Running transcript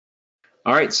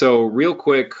All right, so real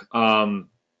quick, the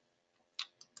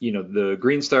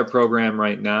GreenStar program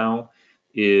right now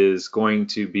is going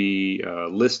to be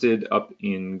listed up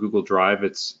in Google Drive.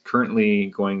 It's currently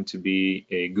going to be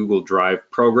a Google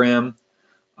Drive program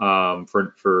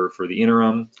for the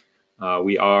interim.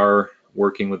 We are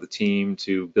working with the team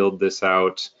to build this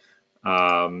out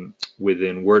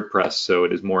within WordPress so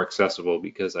it is more accessible,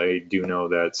 because I do know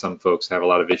that some folks have a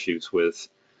lot of issues with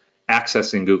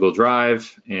accessing Google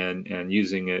Drive and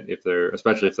using it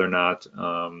especially if they're not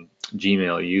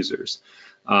Gmail users.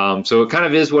 So it kind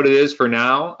of is what it is for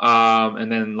now. And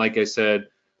then, like I said,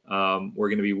 we're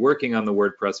going to be working on the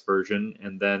WordPress version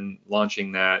and then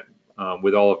launching that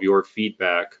with all of your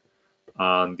feedback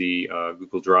on the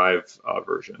Google Drive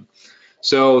version.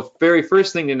 So very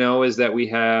first thing to know is that we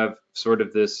have sort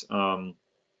of this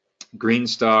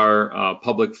GreenStar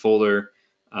public folder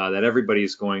that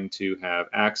everybody's going to have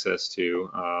access to.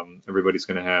 Everybody's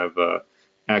going to have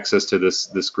access to this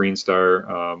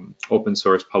GreenStar open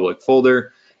source public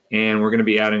folder, and we're going to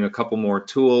be adding a couple more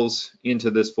tools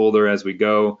into this folder as we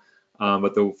go.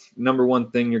 But the number one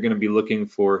thing you're going to be looking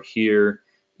for here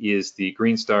is the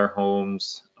GreenStar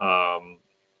Homes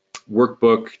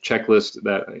workbook checklist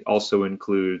that also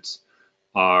includes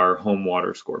our home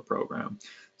water score program.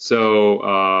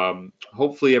 So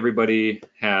hopefully everybody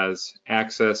has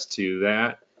access to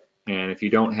that. And if you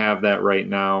don't have that right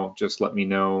now, just let me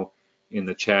know in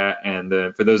the chat.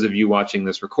 And for those of you watching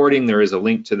this recording, there is a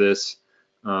link to this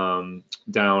down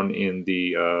in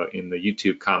the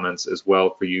YouTube comments as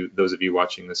well for those of you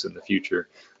watching this in the future.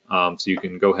 So you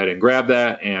can go ahead and grab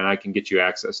that, and I can get you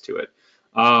access to it.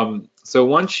 So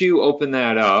once you open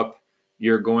that up,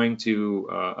 you're going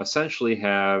to essentially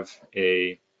have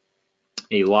a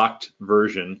locked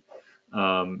version,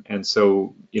 and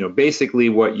so basically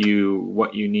what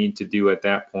you need to do at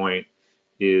that point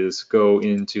is go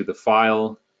into the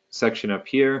file section up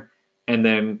here and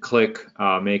then click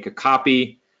make a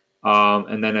copy,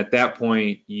 and then at that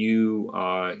point you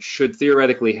should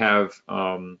theoretically have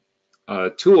a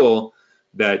tool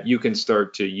that you can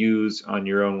start to use on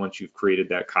your own once you've created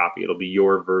that copy. It'll be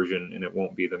your version and it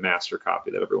won't be the master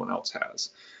copy that everyone else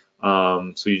has.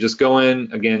 So you just go in,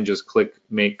 again, just click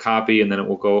make copy, and then it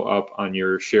will go up on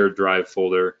your shared drive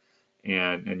folder,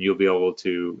 and you'll be able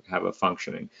to have a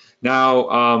functioning.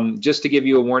 Now, just to give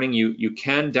you a warning, you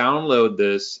can download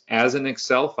this as an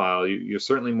Excel file. You're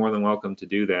certainly more than welcome to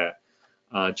do that.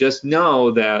 Just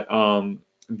know that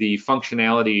the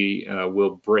functionality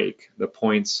will break, the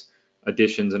points,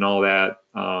 additions, and all that.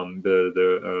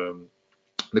 The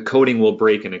coding will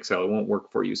break in Excel. It won't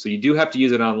work for you. So you do have to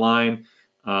use it online.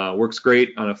 Works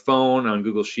great on a phone, on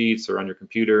Google Sheets, or on your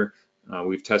computer.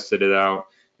 We've tested it out,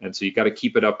 and so you got to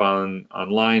keep it up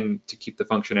online to keep the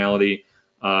functionality.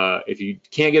 If you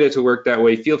can't get it to work that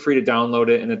way, feel free to download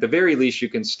it, and at the very least, you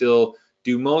can still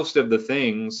do most of the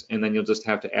things, and then you'll just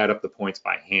have to add up the points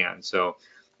by hand. So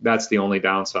that's the only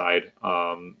downside.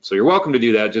 So you're welcome to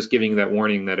do that, just giving you that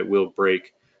warning that it will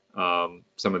break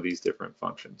some of these different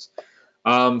functions.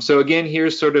 So again,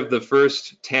 here's sort of the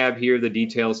first tab here, the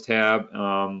details tab.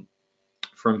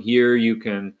 From here, you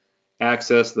can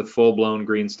access the full-blown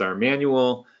GreenStar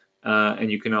manual,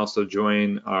 and you can also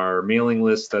join our mailing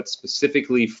list that's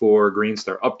specifically for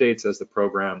GreenStar updates as the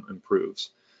program improves.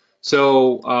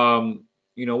 So,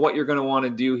 what you're going to want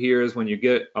to do here is when you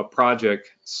get a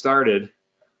project started,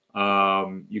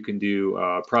 you can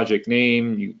do project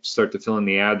name, you start to fill in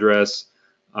the address,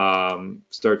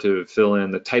 start to fill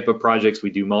in the type of projects. We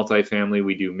do multifamily,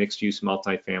 we do mixed use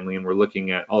multifamily, and we're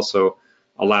looking at also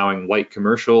allowing light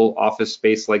commercial office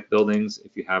space like buildings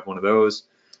if you have one of those.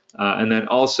 And then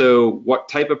also what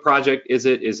type of project is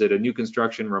it? Is it a new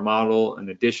construction, remodel, an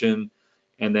addition?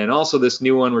 And then also this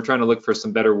new one, we're trying to look for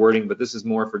some better wording, but this is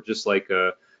more for just like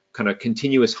a kind of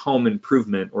continuous home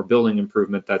improvement or building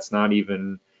improvement that's not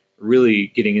even really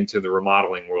getting into the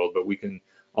remodeling world, but we can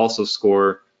also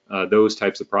score those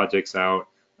types of projects out.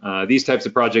 These types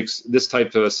of projects, this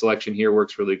type of selection here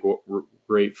works really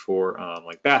great for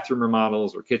like bathroom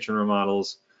remodels or kitchen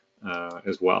remodels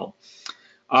as well.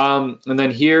 And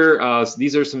then here,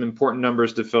 these are some important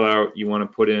numbers to fill out. You want to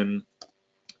put in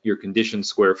your conditioned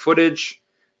square footage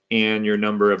and your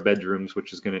number of bedrooms,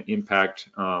 which is going to impact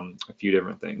a few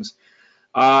different things.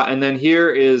 And then here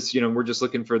is, we're just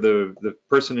looking for the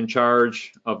person in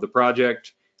charge of the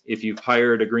project. If you've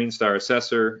hired a GreenStar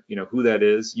assessor, who that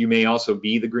is. You may also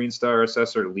be the GreenStar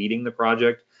assessor leading the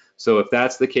project. So if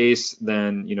that's the case,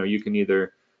 then you can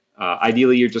either,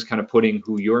 ideally you're just kind of putting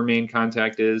who your main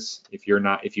contact is if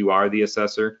you are the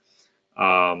assessor.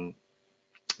 And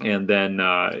then,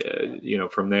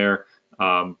 from there,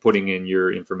 putting in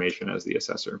your information as the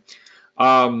assessor.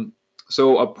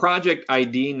 So a project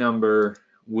ID number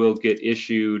will get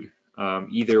issued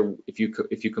either if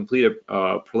you complete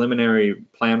a preliminary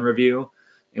plan review,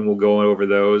 and we'll go over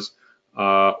those,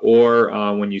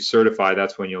 or when you certify,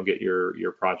 that's when you'll get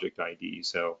your project ID.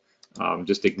 So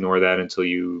just ignore that until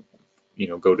you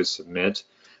go to submit.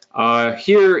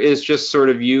 Here is just sort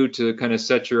of you to kind of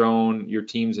set your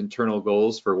team's internal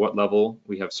goals for what level.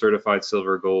 We have certified,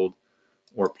 silver, gold,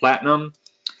 or platinum.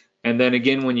 And then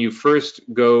again, when you first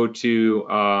go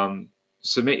to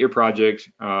submit your project,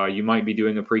 you might be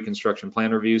doing a pre-construction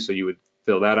plan review, so you would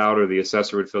fill that out, or the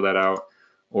assessor would fill that out.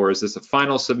 Or is this a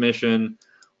final submission?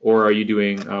 Or are you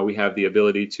doing, we have the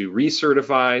ability to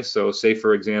recertify. So say,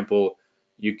 for example,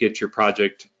 you get your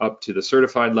project up to the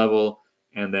certified level,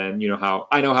 and then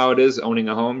I know how it is owning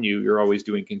a home. You're always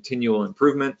doing continual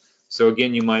improvement. So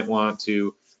again, you might want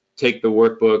to take the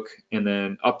workbook and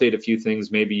then update a few things.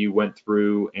 Maybe you went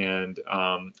through and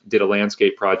did a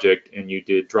landscape project, and you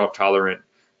did drought tolerant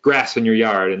grass in your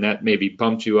yard, and that maybe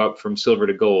bumped you up from silver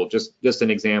to gold, just an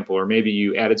example. Or maybe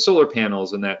you added solar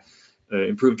panels, and that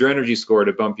improved your energy score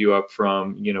to bump you up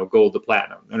from gold to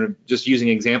platinum. And just using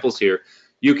examples here,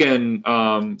 you can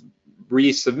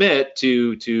resubmit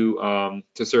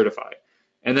to certify.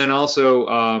 And then also,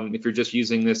 if you're just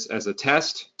using this as a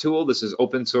test tool, this is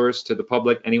open source to the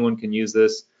public. Anyone can use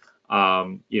this.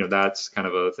 That's kind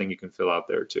of a thing you can fill out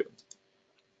there too.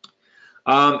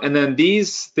 And then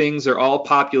these things are all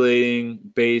populating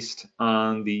based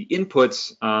on the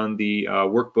inputs on the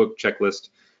workbook checklist.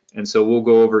 And so we'll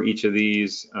go over each of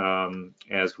these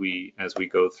as we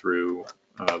go through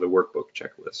the workbook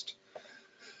checklist.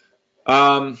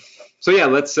 So yeah,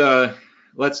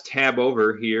 let's tab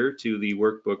over here to the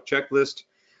workbook checklist.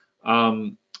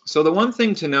 So the one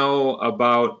thing to know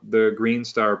about the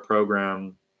GreenStar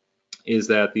program is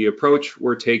that the approach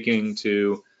we're taking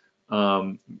to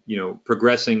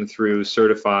progressing through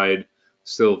certified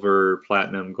silver,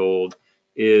 platinum, gold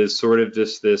is sort of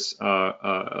just this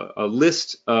a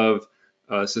list of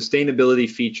sustainability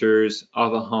features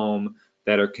of a home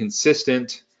that are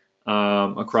consistent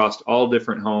across all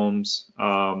different homes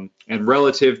and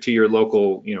relative to your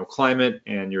local climate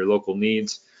and your local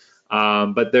needs.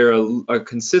 But they're a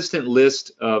consistent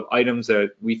list of items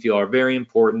that we feel are very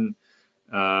important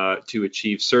to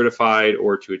achieve certified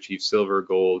or to achieve silver,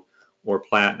 gold, or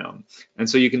platinum. And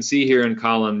so you can see here in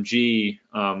column G,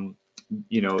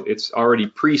 it's already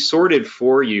pre-sorted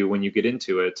for you when you get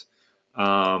into it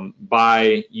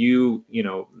by you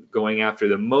going after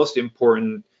the most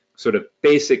important sort of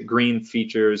basic green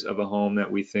features of a home that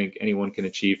we think anyone can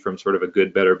achieve from sort of a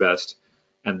good, better, best,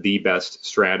 and the best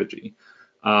strategy.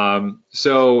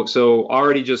 So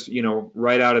already just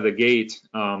right out of the gate,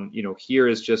 here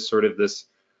is just sort of this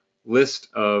list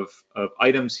of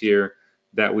items here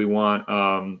that we want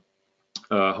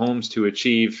homes to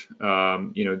achieve,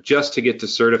 just to get to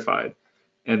certified.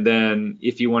 And then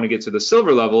if you want to get to the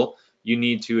silver level, you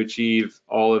need to achieve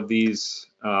all of these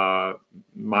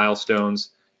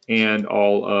milestones and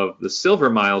all of the silver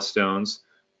milestones,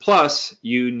 plus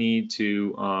you need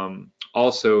to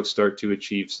also start to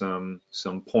achieve some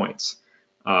points.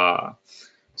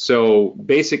 So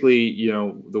basically,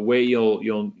 the way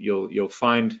you'll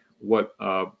find what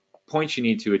points you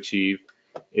need to achieve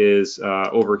is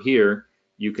over here.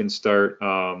 You can start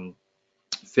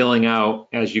filling out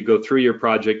as you go through your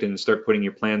project and start putting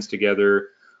your plans together,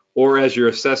 or as you're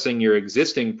assessing your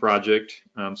existing project.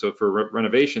 So for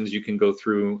renovations, you can go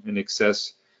through and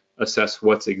assess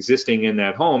what's existing in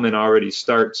that home and already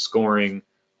start scoring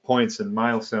points and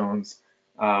milestones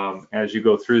as you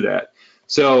go through that.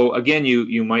 So again,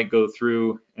 you might go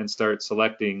through and start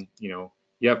selecting,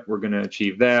 yep, we're going to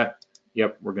achieve that.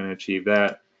 Yep, we're going to achieve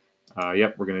that.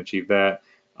 Yep, we're going to achieve that.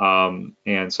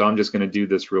 And so I'm just going to do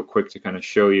this real quick to kind of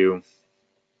show you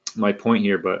my point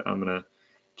here, but I'm going to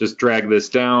just drag this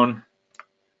down.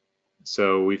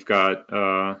 So we've got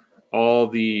all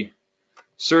the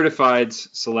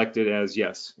certifieds selected as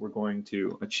yes, we're going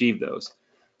to achieve those.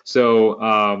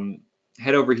 So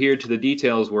head over here to the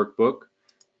details workbook,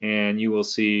 and you will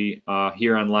see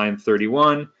here on line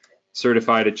 31,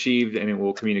 certified achieved, and it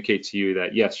will communicate to you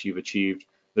that yes, you've achieved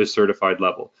the certified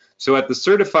level. So at the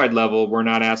certified level, we're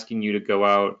not asking you to go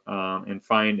out and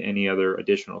find any other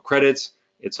additional credits.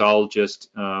 It's all just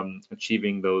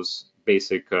achieving those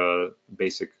basic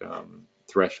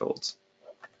thresholds.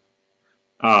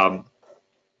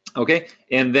 Okay,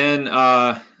 and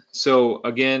then so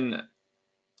again,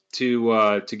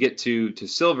 to get to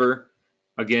silver,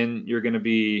 again, you're going to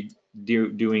be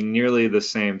doing nearly the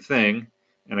same thing.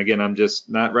 And again, I'm just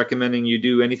not recommending you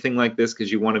do anything like this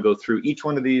because you want to go through each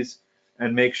one of these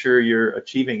and make sure you're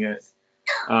achieving it.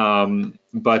 So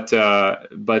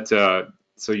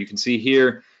you can see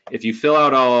here, if you fill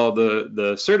out all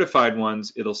the certified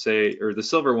ones, it'll say, or the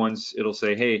silver ones, it'll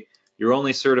say, hey, you're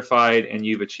only certified and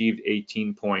you've achieved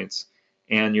 18 points.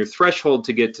 And your threshold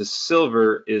to get to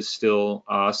silver is still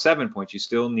 7 points. You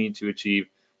still need to achieve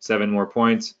 7 more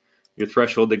points. Your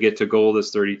threshold to get to gold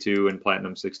is 32 and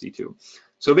platinum 62.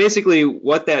 So basically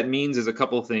what that means is a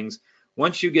couple of things.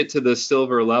 Once you get to the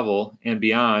silver level and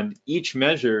beyond, each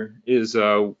measure is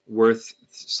worth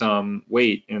some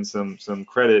weight and some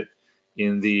credit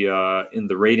in the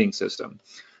rating system.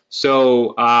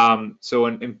 So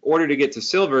in order to get to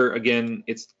silver, again,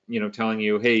 it's telling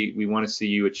you, hey, we want to see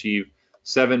you achieve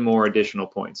 7 more additional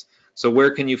points. So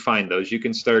where can you find those? You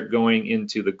can start going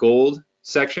into the gold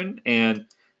section, and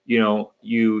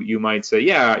you might say,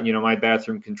 yeah, my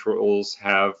bathroom controls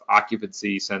have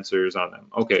occupancy sensors on them.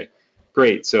 Okay,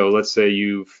 great. So let's say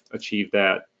you've achieved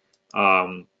that.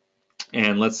 And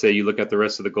let's say you look at the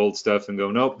rest of the gold stuff and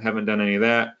go, nope, haven't done any of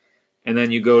that. And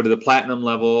then you go to the platinum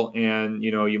level, and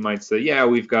you might say, yeah,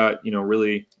 we've got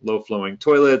really low flowing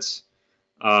toilets,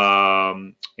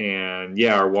 and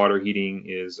yeah, our water heating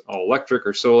is all electric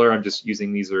or solar. I'm just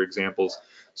using these are examples.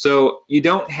 So you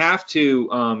don't have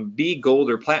to be gold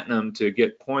or platinum to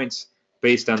get points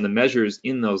based on the measures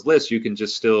in those lists. You can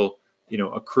just still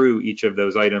accrue each of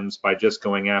those items by just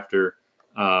going after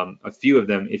a few of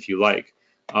them if you like.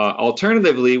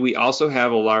 Alternatively, we also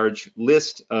have a large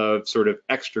list of sort of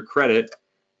extra credit,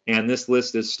 and this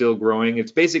list is still growing.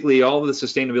 It's basically all of the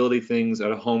sustainability things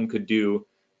that a home could do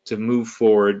to move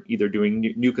forward, either doing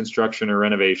new construction or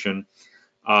renovation.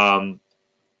 And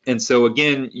so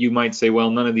again, you might say, well,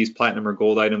 none of these platinum or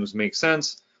gold items make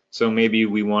sense, so maybe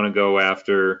we want to go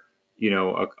after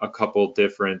a couple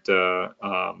different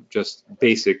just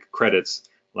basic credits,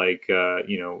 like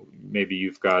maybe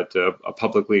you've got a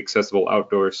publicly accessible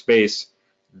outdoor space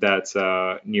that's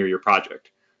near your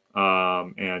project,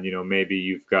 and maybe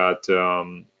you've got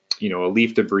a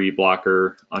leaf debris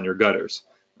blocker on your gutters.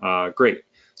 Great.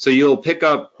 So you'll pick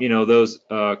up those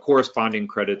corresponding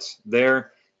credits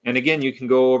there, and again, you can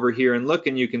go over here and look,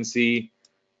 and you can see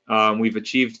we've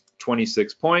achieved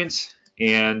 26 points,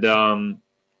 and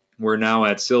we're now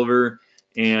at silver.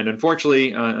 And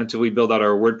unfortunately, until we build out our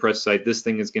WordPress site, this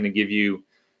thing is going to give you,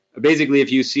 basically,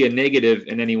 if you see a negative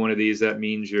in any one of these, that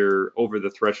means you're over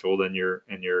the threshold and you're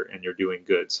doing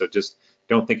good. So just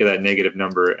don't think of that negative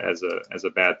number as a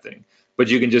bad thing. But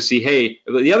you can just see, hey,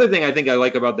 the other thing I think I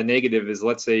like about the negative is,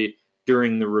 let's say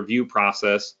during the review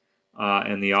process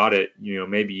and the audit,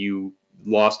 maybe you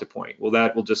lost a point. Well,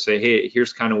 that will just say, hey,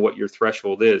 here's kind of what your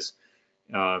threshold is.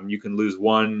 You can lose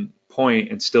 1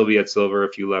 point and still be at silver.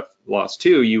 If you lost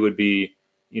 2, you would be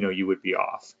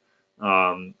off.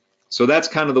 So that's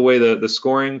kind of the way the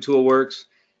scoring tool works.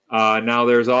 Now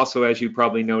there's also, as you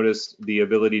probably noticed, the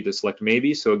ability to select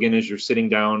maybe. So again, as you're sitting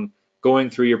down,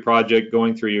 going through your project,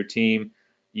 going through your team,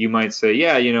 you might say,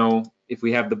 yeah, if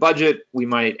we have the budget, we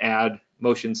might add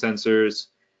motion sensors,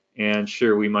 and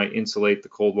sure, we might insulate the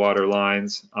cold water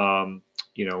lines.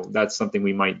 That's something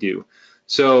we might do.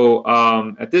 So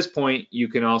at this point, you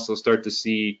can also start to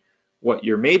see what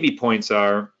your maybe points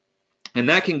are, and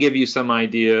that can give you some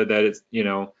idea that it's,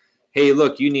 hey,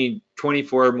 look, you need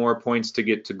 24 more points to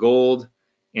get to gold,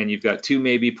 and you've got 2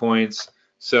 maybe points.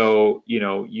 So,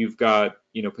 you've got,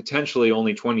 potentially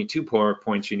only 22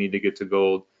 points you need to get to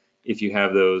gold if you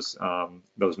have those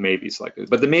maybes selected.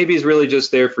 But the maybe is really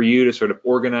just there for you to sort of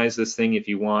organize this thing if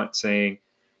you want, saying,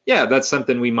 yeah, that's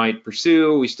something we might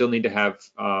pursue. We still need to have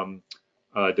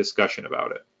a discussion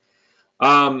about it.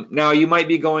 Now you might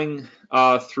be going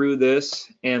through this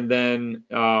and then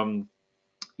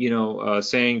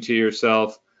saying to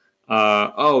yourself,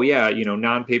 oh yeah,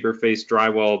 non-paper face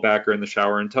drywall backer in the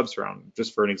shower and tub surround,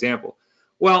 just for an example.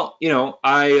 Well,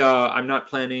 I'm not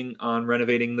planning on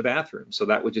renovating the bathroom, so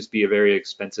that would just be a very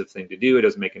expensive thing to do. It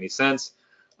doesn't make any sense.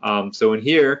 So in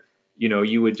here,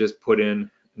 you would just put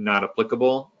in not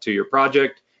applicable to your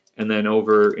project, and then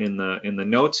over in the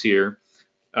notes here,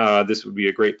 this would be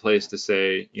a great place to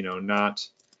say, not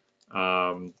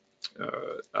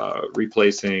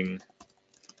replacing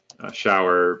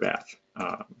shower, bath,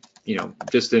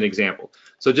 just an example.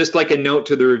 So just like a note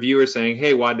to the reviewer saying,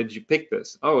 hey, why did you pick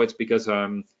this? Oh, it's because,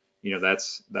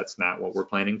 that's not what we're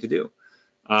planning to do.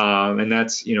 And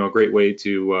that's, a great way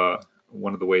to,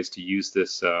 one of the ways to use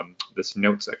this, this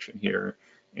note section here.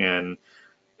 And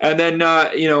then,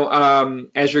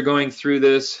 as you're going through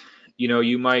this,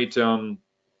 you might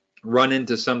run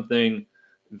into something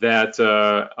that,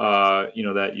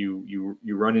 that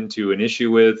you run into an issue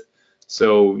with.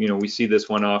 So, we see this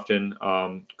one often,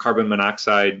 carbon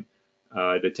monoxide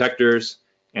detectors.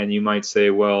 and you might say,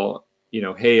 well,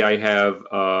 hey, I have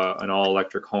an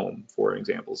all-electric home, for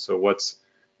example. So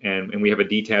and we have a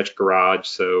detached garage,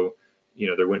 so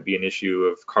there wouldn't be an issue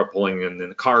of carpooling and then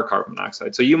the car carbon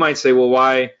monoxide. So you might say, well,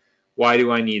 why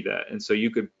do I need that? And so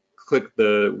you could click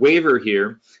the waiver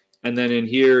here, and then in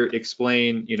here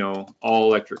explain, all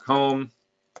electric home,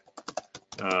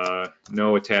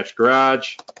 no attached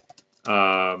garage,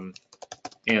 and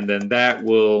then that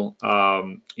will,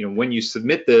 when you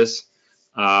submit this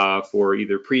for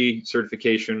either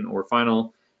pre-certification or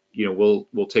final,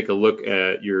 we'll take a look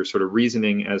at your sort of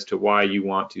reasoning as to why you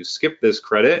want to skip this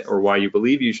credit or why you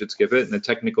believe you should skip it, and the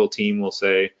technical team will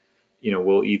say,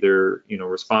 we'll either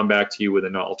respond back to you with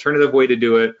an alternative way to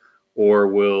do it, or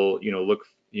we'll look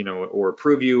or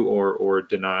approve you or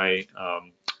deny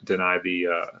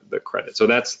the credit. So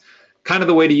that's kind of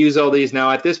the way to use all these.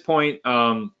 Now at this point,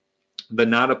 the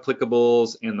not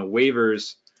applicables and the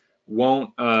waivers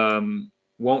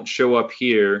won't show up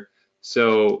here.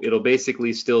 So it'll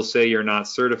basically still say you're not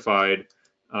certified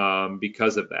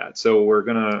because of that. So we're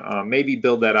gonna maybe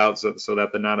build that out so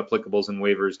that the not applicables and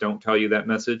waivers don't tell you that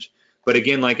message. But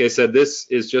again, like I said, this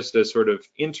is just a sort of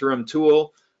interim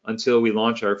tool until we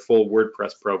launch our full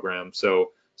WordPress program.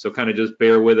 So kind of just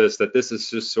bear with us that this is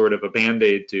just sort of a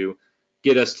Band-Aid to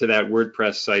get us to that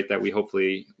WordPress site that we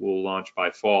hopefully will launch by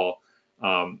fall.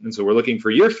 And so we're looking for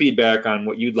your feedback on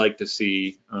what you'd like to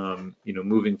see,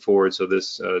 moving forward, so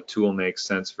this tool makes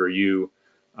sense for you,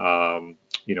 in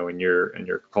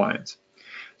your clients.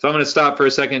 So I'm going to stop for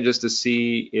a second just to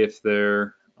see if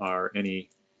there are any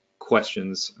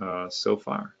questions so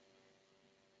far.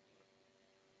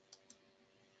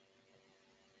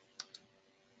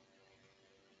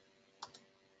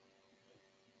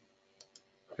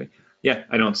 Okay. Yeah,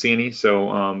 I don't see any,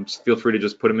 so feel free to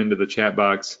just put them into the chat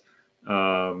box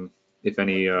if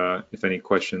any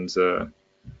questions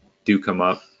do come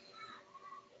up.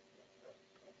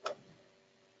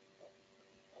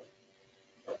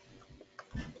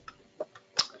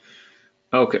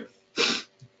 Okay.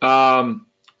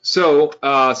 So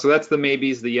that's the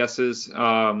maybes, the yeses,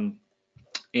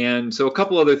 and so a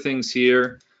couple other things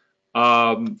here.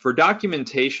 For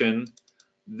documentation,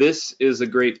 this is a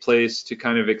great place to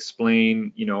kind of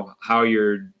explain, how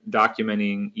you're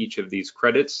documenting each of these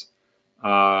credits.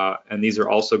 And these are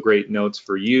also great notes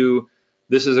for you.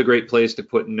 This is a great place to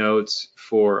put notes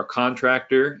for a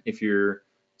contractor if you're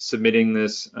submitting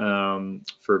this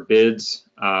for bids,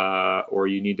 or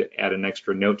you need to add an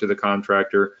extra note to the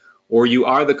contractor, or you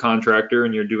are the contractor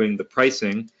and you're doing the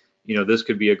pricing. This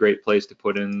could be a great place to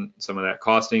put in some of that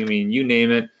costing. I mean, you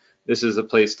name it, this is a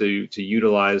place to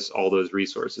utilize all those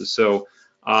resources. So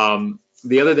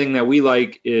the other thing that we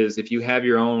like is if you have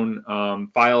your own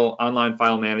online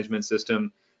file management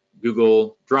system,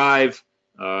 Google Drive,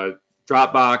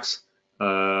 Dropbox,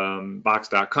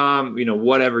 Box.com,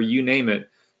 whatever, you name it.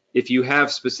 If you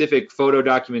have specific photo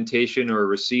documentation or a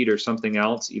receipt or something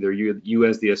else, either you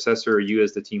as the assessor or you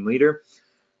as the team leader,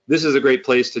 this is a great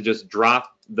place to just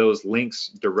drop those links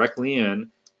directly in.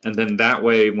 And then that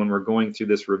way, when we're going through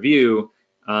this review,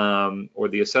 or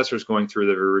the assessor's going through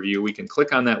the review, we can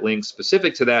click on that link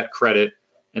specific to that credit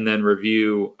and then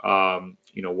review,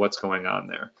 what's going on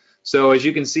there. So as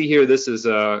you can see here, this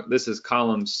is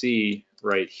column C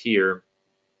right here.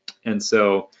 And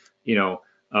so,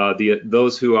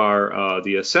 those who are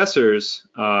the assessors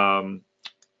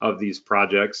of these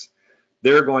projects,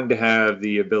 they're going to have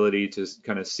the ability to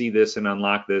kind of see this and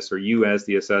unlock this, or you as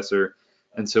the assessor.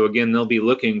 And so again, they'll be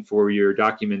looking for your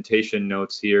documentation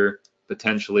notes here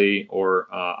potentially, or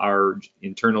our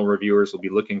internal reviewers will be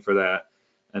looking for that.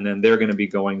 And then they're going to be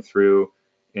going through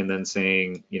and then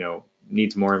saying,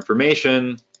 needs more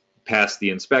information, pass the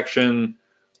inspection,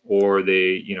 or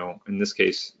they, in this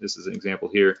case, this is an example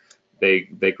here,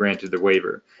 they granted the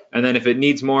waiver. And then if it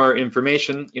needs more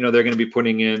information, they're going to be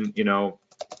putting in,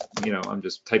 I'm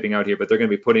just typing out here, but they're going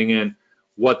to be putting in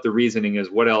what the reasoning is,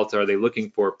 what else are they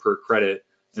looking for per credit,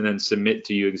 and then submit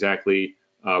to you exactly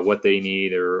what they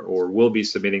need, or we'll be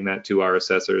submitting that to our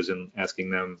assessors and asking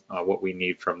them what we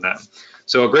need from them.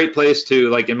 So a great place to,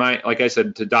 like I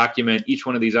said, to document each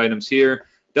one of these items here.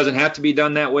 It doesn't have to be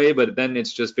done that way, but then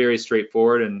it's just very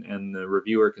straightforward, and the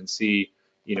reviewer can see,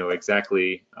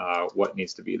 exactly what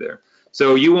needs to be there.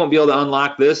 So you won't be able to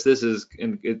unlock this. This is,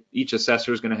 each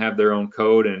assessor is going to have their own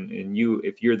code, and you,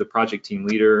 if you're the project team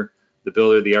leader, the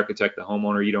builder, the architect, the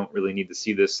homeowner, you don't really need to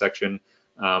see this section,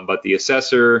 but the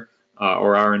assessor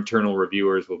or our internal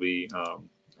reviewers will be,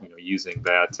 using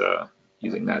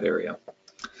that area.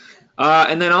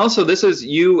 And then also, this is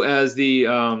you as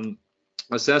the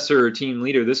assessor or team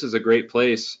leader. This is a great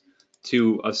place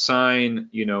to assign,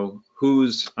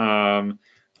 who's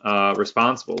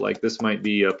responsible. Like this might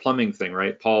be a plumbing thing,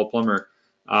 right? Paul Plumber.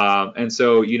 And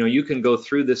so, you can go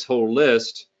through this whole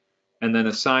list and then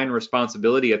assign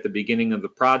responsibility at the beginning of the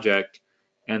project.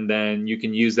 And then you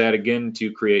can use that again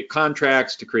to create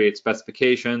contracts, to create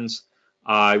specifications,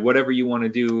 whatever you want to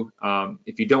do.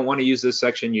 If you don't want to use this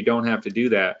section, you don't have to do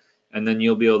that. And then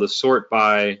you'll be able to sort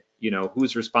by,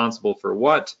 who's responsible for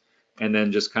what, and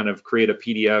then just kind of create a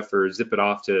PDF or zip it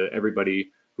off to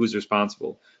everybody who's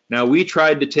responsible. Now, we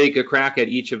tried to take a crack at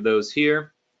each of those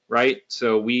here, right?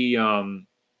 So we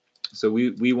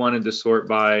wanted to sort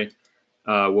by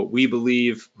what we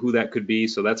believe who that could be.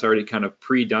 So that's already kind of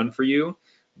pre-done for you.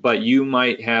 But you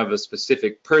might have a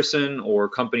specific person or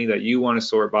company that you want to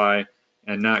sort by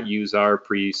and not use our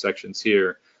pre-sections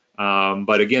here.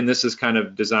 But again, this is kind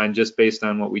of designed just based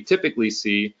on what we typically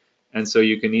see. And so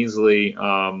you can easily,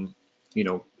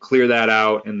 clear that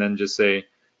out and then just say,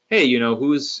 hey,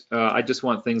 I just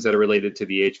want things that are related to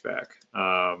the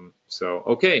HVAC.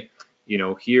 Okay,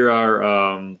 here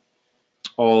are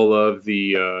all of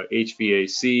the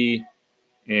HVAC,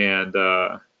 and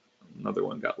another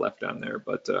one got left on there,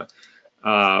 but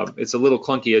it's a little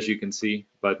clunky, as you can see.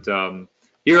 But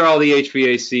here are all the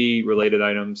HVAC related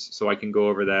items, so I can go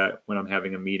over that when I'm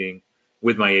having a meeting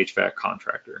with my HVAC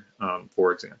contractor,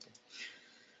 for example.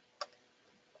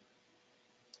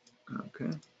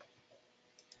 Okay.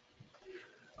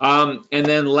 And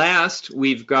then last,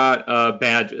 we've got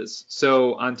badges.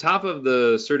 So on top of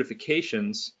the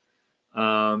certifications,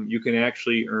 you can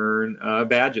actually earn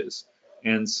badges.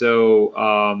 And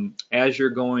so as you're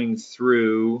going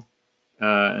through,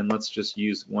 and let's just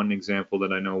use one example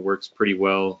that I know works pretty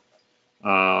well,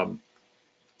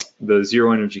 the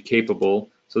Zero Energy Capable.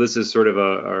 So this is sort of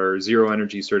our Zero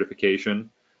Energy certification,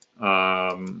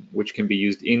 which can be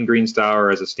used in GreenStar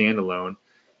or as a standalone.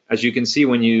 As you can see,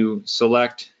 when you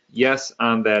select yes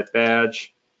on that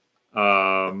badge,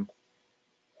 there's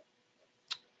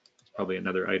probably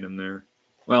another item there.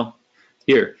 Well,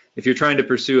 here, if you're trying to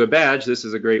pursue a badge, this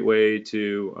is a great way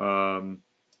to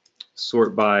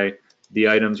sort by the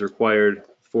items required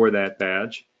for that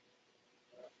badge.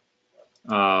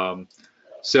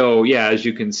 So yeah, as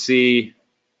you can see,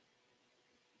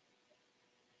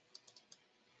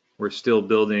 we're still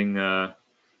building the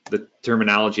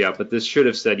terminology out, but this should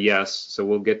have said yes, so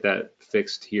we'll get that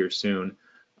fixed here soon.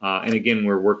 And again,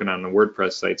 we're working on the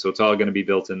WordPress site, so it's all going to be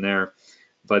built in there.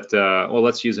 But well,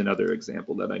 let's use another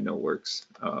example that I know works.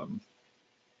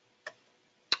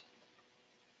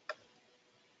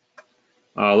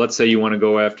 Let's say you want to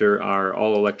go after our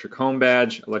all-electric home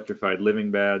badge, electrified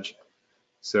living badge.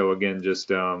 So again,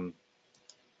 just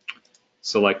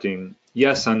selecting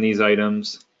yes on these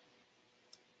items.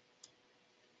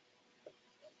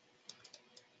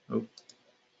 Oh.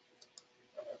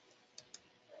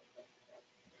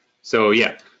 So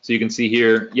yeah, so you can see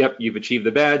here, yep, you've achieved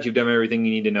the badge, you've done everything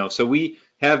you need to know. So we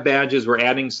have badges, we're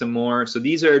adding some more. So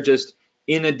these are just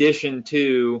in addition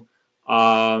to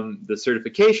the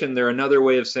certification. They're another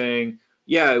way of saying,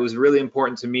 yeah, it was really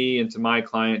important to me and to my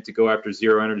client to go after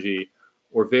zero energy,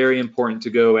 or very important to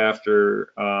go after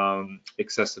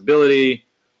accessibility,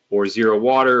 or zero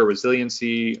water, or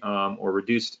resiliency, or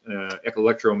reduced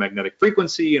electromagnetic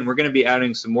frequency. And we're going to be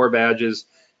adding some more badges.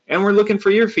 And we're looking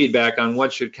for your feedback on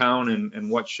what should count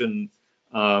and what shouldn't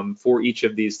for each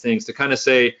of these things, to kind of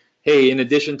say, hey, in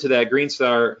addition to that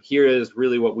GreenStar, here is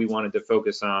really what we wanted to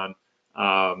focus on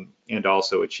and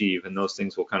also achieve. And those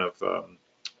things will kind of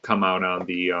come out on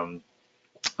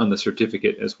the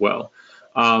certificate as well.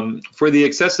 For the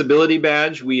accessibility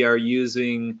badge, we are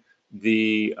using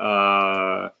the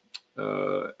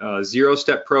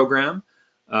zero-step program,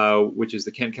 which is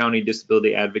the Kent County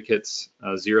Disability Advocates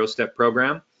zero-step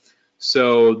program.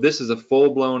 So this is a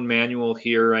full-blown manual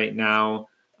here right now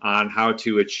on how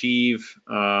to achieve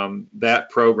that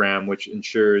program, which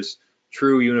ensures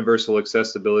true universal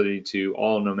accessibility to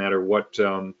all, no matter what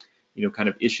kind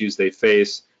of issues they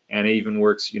face, and it even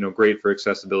works great for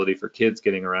accessibility for kids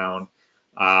getting around.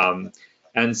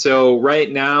 And so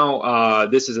right now,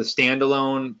 this is a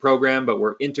standalone program, but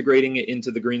we're integrating it into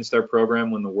the GreenStar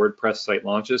program when the WordPress site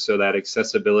launches, so that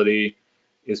accessibility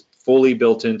is fully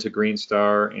built into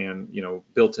GreenStar and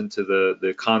built into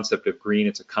the concept of green.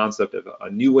 It's a concept of a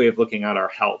new way of looking at our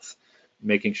health,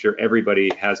 making sure everybody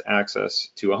has access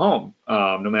to a home,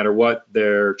 no matter what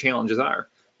their challenges are,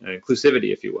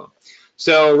 inclusivity, if you will.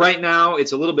 So right now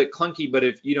it's a little bit clunky, but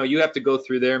if you have to go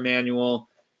through their manual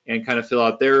and kind of fill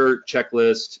out their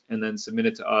checklist and then submit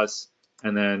it to us,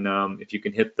 and then if you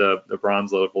can hit the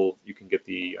bronze level, you can get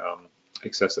the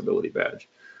accessibility badge.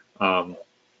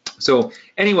 So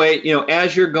anyway,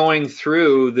 as you're going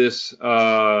through this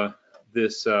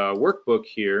this workbook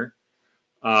here,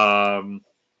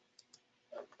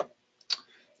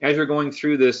 as you're going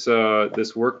through this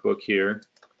this workbook here,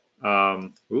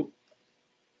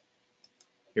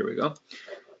 here we go.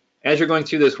 As you're going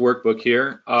through this workbook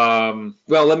here,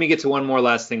 well, let me get to one more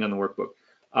last thing on the workbook.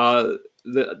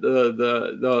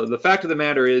 The fact of the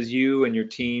matter is you and your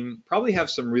team probably have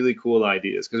some really cool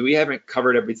ideas, because we haven't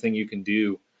covered everything you can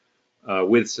do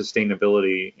with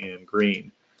sustainability and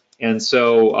green. And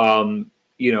so,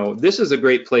 you know, this is a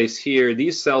great place here.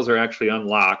 These cells are actually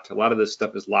unlocked. A lot of this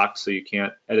stuff is locked, so you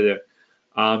can't edit it.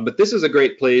 But this is a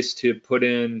great place to put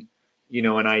in, you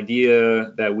know, an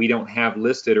idea that we don't have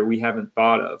listed or we haven't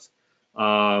thought of.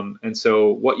 And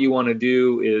so what you want to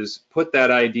do is put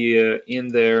that idea in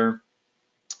there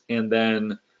and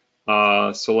then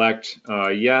select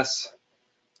yes.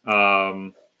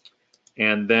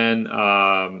 And then,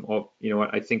 well, you know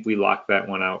what, I think we locked that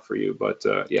one out for you, but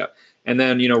yeah. And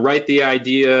then, you know, write the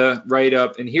idea, write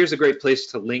up, and here's a great place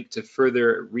to link to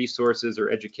further resources or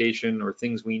education or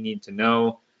things we need to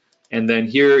know. And then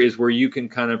here is where you can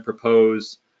kind of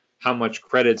propose how much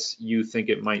credits you think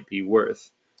it might be worth.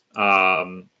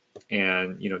 And,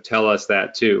 you know, tell us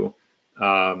that too.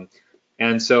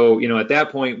 And so, you know, at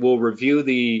that point, we'll review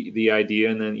the idea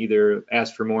and then either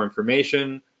ask for more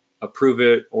information, approve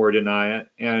it, or deny it.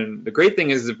 And the great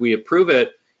thing is, if we approve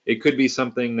it, it could be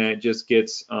something that just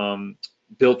gets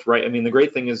built right. I mean, the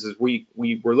great thing is we're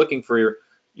looking for,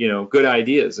 you know, good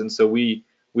ideas, and so we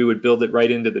would build it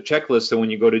right into the checklist. So when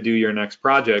you go to do your next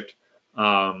project,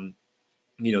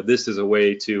 you know, this is a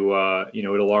way to, you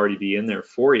know, it'll already be in there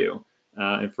for you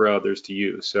and for others to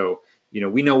use. So, you know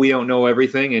we don't know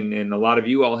everything, and a lot of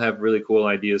you all have really cool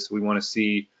ideas. So we want to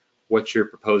see what you're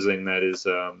proposing that is,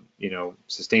 you know,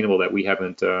 sustainable, that we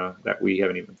haven't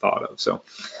even thought of. So,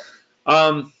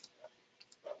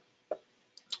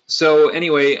 so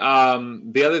anyway,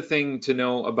 the other thing to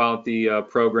know about the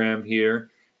program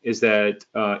here is that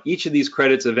each of these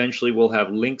credits eventually will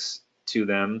have links to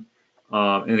them.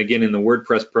 And again, in the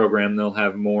WordPress program, they'll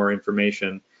have more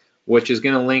information, which is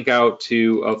going to link out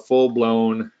to a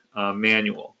full-blown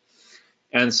manual.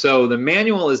 And so the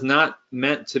manual is not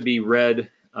meant to be read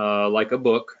like a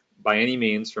book by any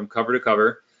means from cover to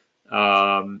cover,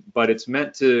 but it's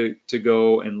meant to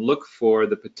go and look for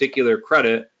the particular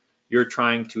credit you're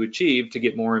trying to achieve to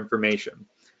get more information.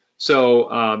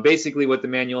 So basically what the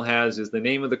manual has is the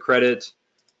name of the credit,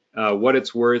 what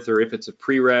it's worth, or if it's a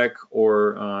prereq,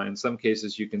 or in some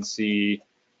cases you can see,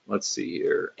 let's see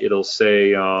here, it'll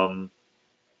say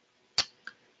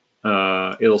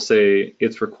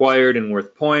it's required and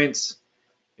worth points.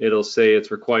 It'll say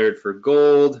it's required for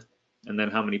gold, and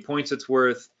then how many points it's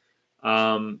worth.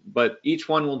 But each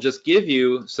one will just give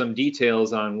you some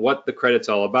details on what the credit's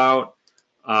all about.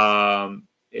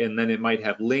 And then it might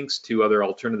have links to other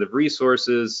alternative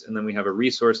resources. And then we have a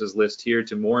resources list here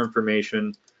to more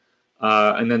information.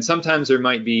 And then sometimes there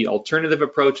might be alternative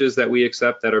approaches that we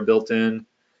accept that are built in.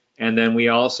 And then we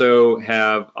also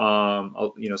have,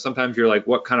 you know, sometimes you're like,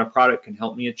 what kind of product can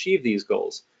help me achieve these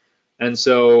goals? And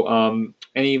so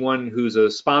anyone who's a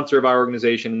sponsor of our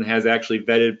organization and has actually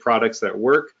vetted products that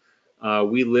work,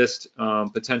 we list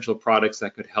potential products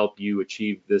that could help you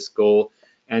achieve this goal.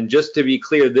 And just to be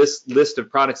clear, this list of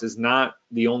products is not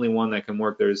the only one that can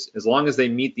work. There's, as long as they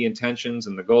meet the intentions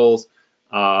and the goals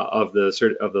of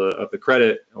the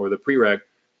credit or the prereq,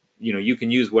 you know, you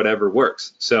can use whatever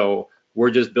works. So we're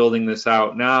just building this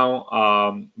out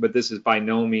now, but this is by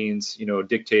no means, you know,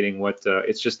 dictating what.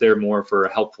 It's just there more for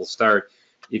a helpful start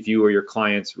if you or your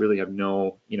clients really have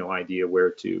no, you know, idea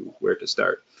where to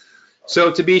start.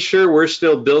 So to be sure, we're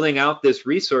still building out this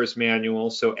resource manual.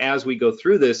 So as we go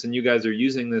through this, and you guys are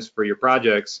using this for your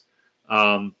projects,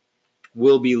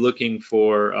 we'll be looking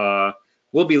for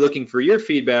your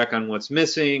feedback on what's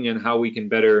missing and how we can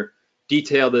better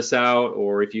detail this out.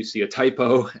 Or if you see a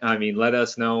typo, I mean, let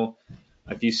us know.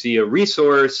 If you see a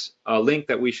resource, a link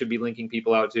that we should be linking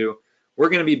people out to, we're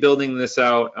going to be building this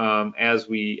out as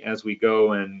we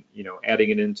go, and, you know,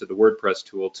 adding it into the WordPress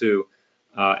tool too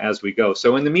as we go.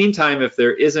 So in the meantime, if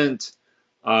there isn't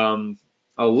a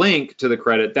link to the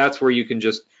credit, that's where you can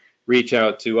just reach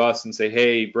out to us and say,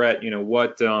 hey, Brett, you know,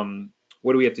 what do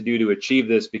we have to do to achieve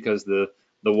this, because the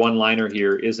one-liner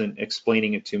here isn't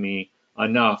explaining it to me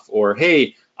enough, or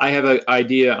hey, I have an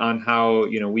idea on how,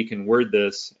 you know, we can word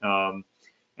this.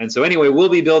 And so anyway, we'll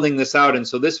be building this out. And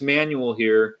so this manual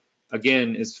here,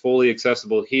 again, is fully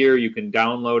accessible here. You can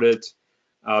download it.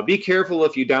 Be careful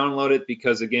if you download it,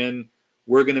 because again,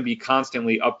 we're going to be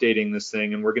constantly updating this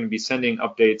thing, and we're going to be sending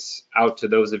updates out to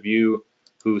those of you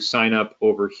who sign up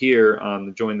over here on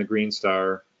the Join the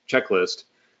GreenStar checklist.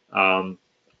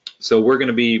 So we're going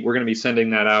to be sending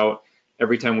that out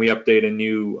every time we update a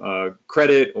new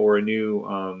credit or a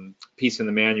new piece in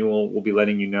the manual. We'll be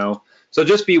letting you know. So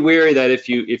just be wary that if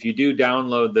you do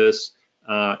download this,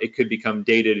 it could become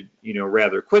dated,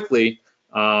 rather quickly,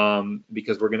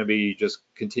 because we're going to be just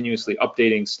continuously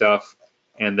updating stuff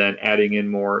and then adding in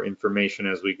more information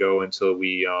as we go until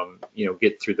we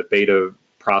get through the beta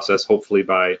process, hopefully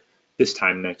by this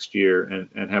time next year,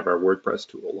 and have our WordPress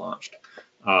tool launched.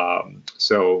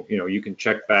 So you can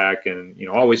check back and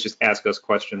always just ask us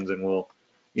questions, and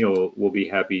we'll be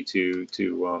happy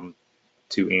to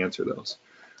answer those.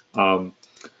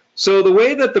 So the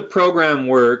way that the program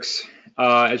works,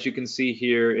 as you can see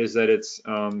here, is that it's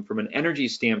from an energy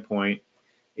standpoint,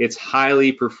 it's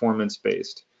highly performance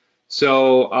based.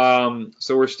 So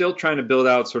so we're still trying to build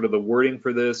out sort of the wording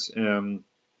for this, and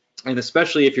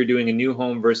especially if you're doing a new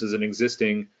home versus an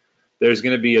existing, there's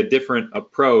going to be a different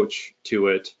approach to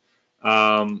it.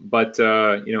 But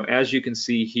as you can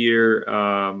see here,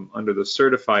 under the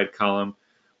certified column,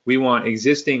 we want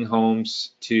existing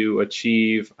homes to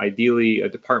achieve ideally a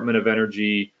Department of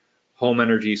Energy home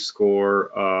energy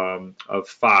score of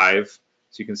 5.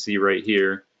 So you can see right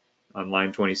here on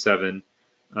line 27,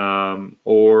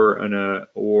 or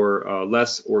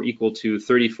less or equal to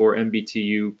 34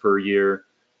 MBTU per year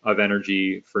of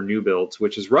energy for new builds,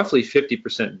 which is roughly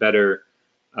 50% better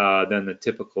than the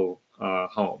typical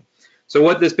home. So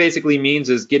what this basically means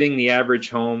is getting the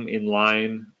average home in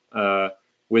line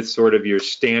with sort of your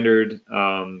standard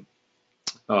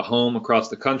home across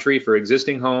the country for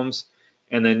existing homes,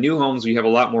 and then new homes we have a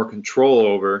lot more control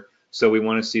over, so we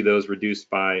want to see those reduced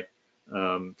by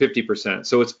 50%.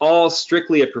 So it's all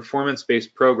strictly a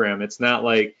performance-based program. It's not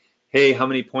like, hey, how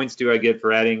many points do I get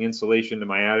for adding insulation to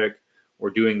my attic or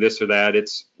doing this or that.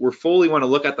 We're fully want to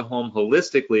look at the home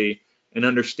holistically and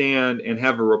understand and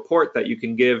have a report that you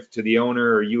can give to the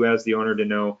owner, or you as the owner, to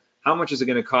know how much is it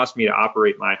going to cost me to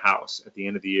operate my house at the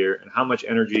end of the year, and how much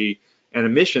energy and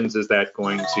emissions is that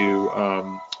going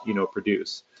to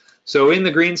produce. So in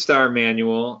the GreenStar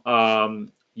manual,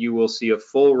 you will see a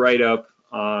full write-up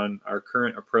on our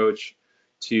current approach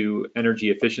to energy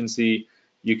efficiency.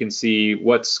 You can see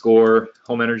what score,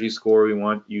 home energy score, we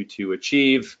want you to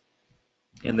achieve,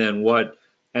 and then what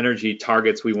energy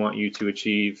targets we want you to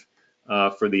achieve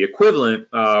for the equivalent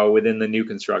within the new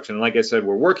construction. And like I said,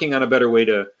 we're working on a better way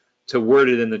to word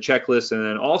it in the checklist. And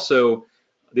then also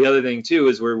the other thing too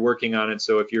is we're working on it.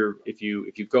 So if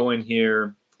you go in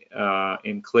here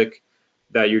and click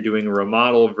that you're doing a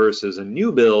remodel versus a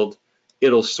new build,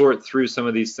 it'll sort through some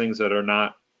of these things that are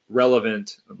not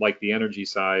relevant, like the energy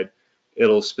side.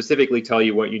 It'll specifically tell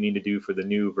you what you need to do for the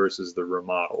new versus the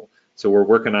remodel. So we're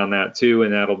working on that too,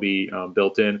 and that'll be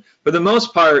built in. For the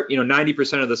most part,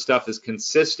 90% of the stuff is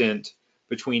consistent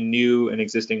between new and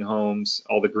existing homes,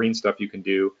 all the green stuff you can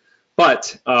do.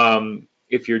 But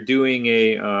if you're doing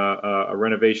a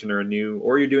renovation or a new,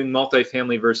 or you're doing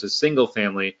multifamily versus single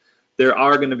family, there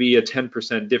are going to be a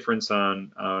 10% difference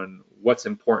on what's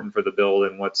important for the build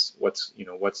and what's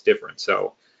different.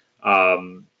 So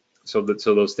so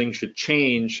those things should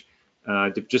change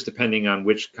just depending on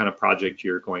which kind of project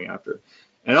you're going after.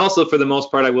 And also, for the most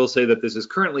part, I will say that this has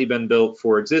currently been built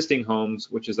for existing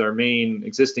homes, which is our main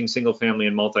existing single family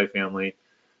and multifamily.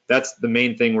 That's the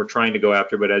main thing we're trying to go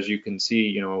after. But as you can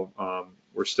see,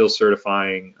 we're still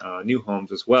certifying new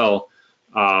homes as well.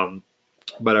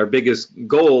 But our biggest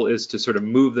goal is to sort of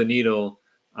move the needle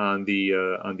on the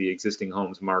existing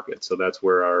homes market. So that's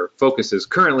where our focus is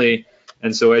currently.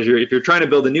 And so if you're trying to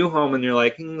build a new home and you're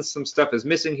like, some stuff is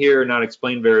missing here, not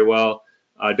explained very well,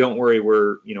 don't worry. We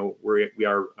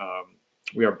are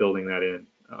building that in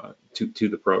to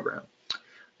the program.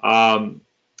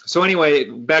 So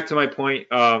anyway, back to my point.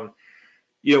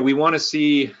 We want to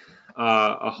see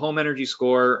a home energy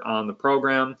score on the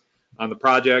program, on the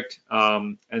project,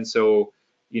 and so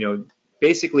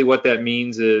basically what that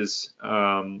means is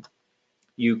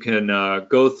you can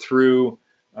go through,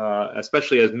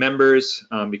 especially as members,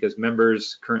 because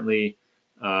members currently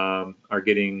are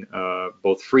getting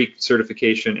both free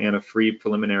certification and a free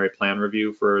preliminary plan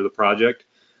review for the project.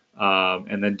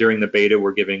 And then during the beta,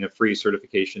 we're giving a free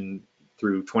certification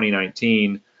through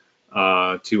 2019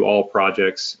 to all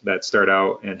projects that start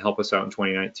out and help us out in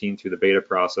 2019 through the beta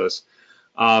process.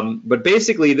 But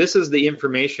basically, this is the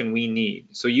information we need.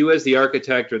 So you as the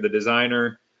architect or the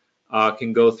designer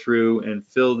can go through and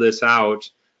fill this out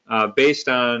based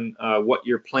on what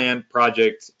your planned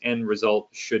project end result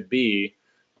should be.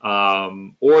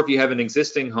 Or if you have an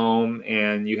existing home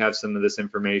and you have some of this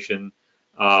information,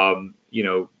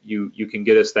 you can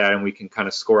get us that, and we can kind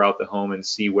of score out the home and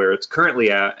see where it's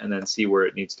currently at, and then see where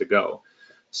it needs to go.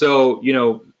 So,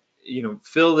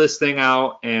 fill this thing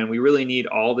out, and we really need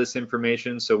all this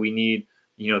information. So we need,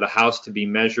 the house to be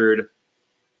measured,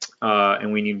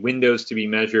 and we need windows to be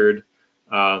measured.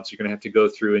 So you're going to have to go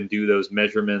through and do those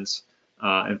measurements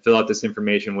and fill out this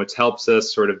information, which helps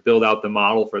us sort of build out the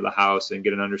model for the house and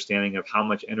get an understanding of how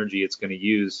much energy it's going to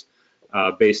use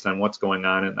based on what's going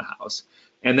on in the house.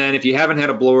 And then if you haven't had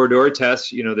a blower door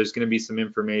test, there's going to be some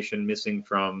information missing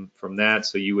from that.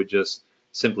 So you would just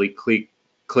simply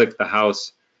click the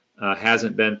house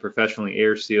hasn't been professionally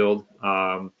air sealed.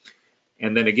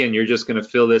 And then again, you're just going to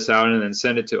fill this out and then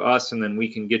send it to us, and then we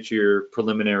can get your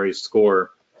preliminary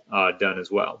score done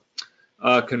as well.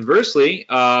 Conversely,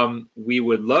 we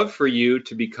would love for you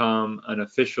to become an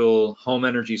official home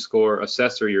energy score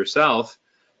assessor yourself.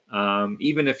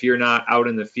 Even if you're not out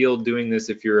in the field doing this,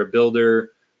 if you're a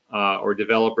builder or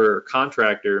developer or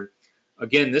contractor,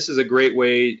 again, this is a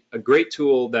great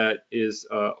tool that is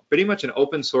pretty much an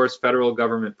open source federal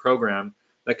government program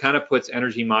that kind of puts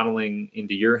energy modeling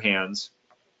into your hands.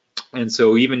 And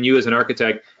so even you as an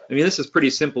architect, this is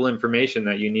pretty simple information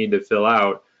that you need to fill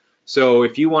out. So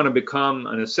if you want to become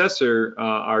an assessor,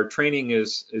 our training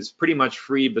is pretty much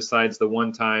free besides the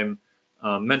one-time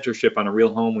mentorship on a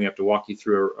real home. We have to walk you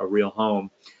through a real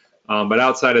home. But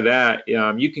outside of that,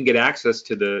 you can get access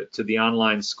to the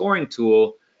online scoring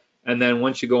tool. And then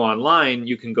once you go online,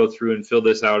 you can go through and fill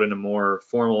this out in a more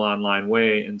formal online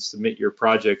way and submit your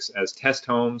projects as test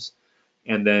homes.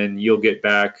 And then you'll get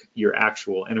back your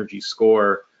actual energy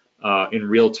score in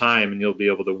real time, and you'll be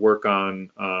able to work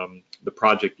on the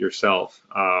project yourself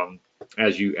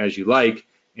as you like,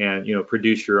 and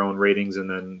produce your own ratings and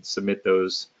then submit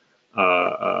those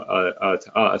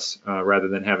to us rather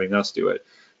than having us do it.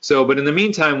 So, but in the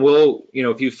meantime, we'll,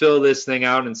 if you fill this thing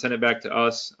out and send it back to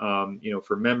us,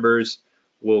 for members,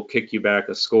 we'll kick you back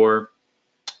a score.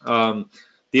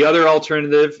 The other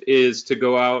alternative is to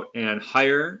go out and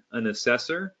hire an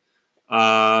assessor.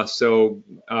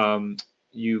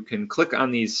 You can click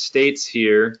on these states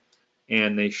here,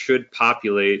 and they should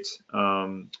populate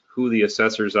who the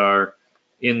assessors are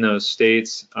in those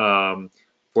states.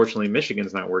 Fortunately,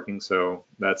 Michigan's not working, so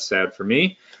that's sad for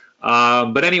me.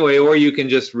 But anyway, or you can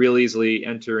just real easily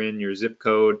enter in your zip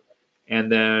code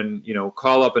and then,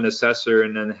 call up an assessor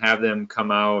and then have them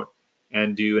come out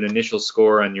and do an initial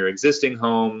score on your existing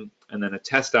home and then a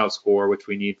test out score, which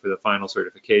we need for the final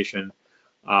certification.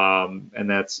 And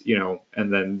that's,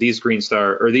 and then these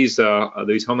GreenStar or these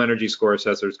home energy score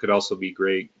assessors could also be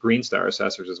great GreenStar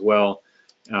assessors as well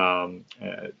to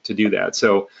do that.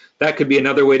 So that could be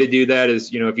another way to do that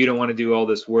is, if you don't want to do all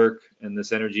this work and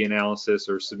this energy analysis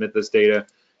or submit this data,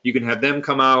 you can have them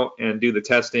come out and do the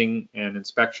testing and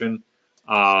inspection.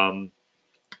 One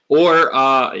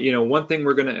thing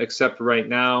we're going to accept right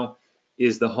now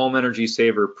is the Home Energy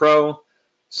Saver Pro.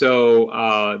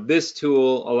 So this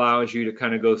tool allows you to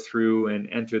kind of go through and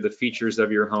enter the features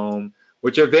of your home,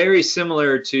 which are very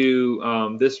similar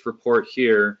to this report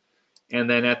here. And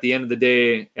then at the end of the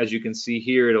day, as you can see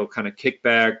here, it'll kind of kick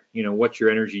back, what your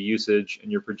energy usage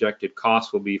and your projected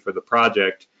cost will be for the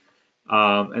project.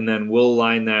 And then we'll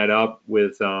line that up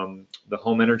with the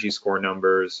home energy score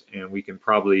numbers, and we can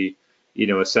probably,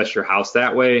 assess your house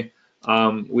that way.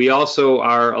 We also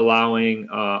are allowing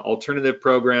alternative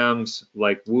programs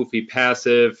like Woofy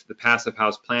Passive, the Passive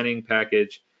House Planning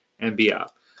Package, and BIOP.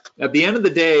 At the end of the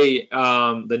day,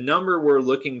 the number we're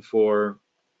looking for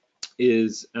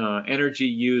is energy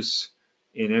use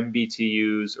in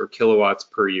MBTUs or kilowatts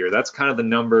per year. That's kind of the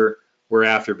number we're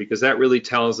after, because that really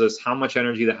tells us how much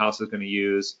energy the house is going to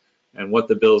use and what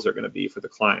the bills are going to be for the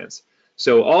clients.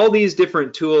 So all these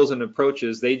different tools and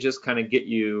approaches, they just kind of get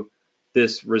you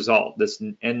this result, this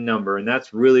end number, and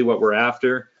that's really what we're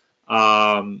after.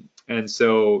 And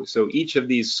so each of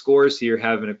these scores here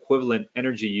have an equivalent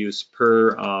energy use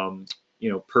per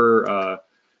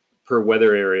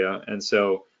weather area, and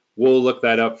so we'll look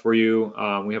that up for you.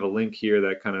 We have a link here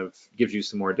that kind of gives you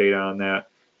some more data on that,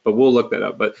 but we'll look that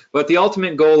up. But the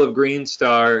ultimate goal of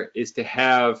GreenStar is to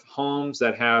have homes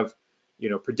that have,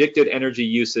 predicted energy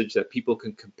usage that people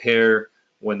can compare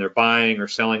when they're buying or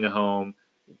selling a home,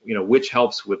 which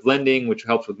helps with lending, which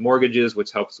helps with mortgages,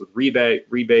 which helps with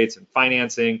rebates and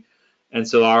financing. And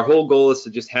so our whole goal is to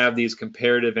just have these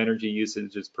comparative energy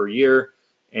usages per year.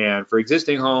 And for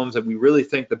existing homes, we really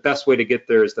think the best way to get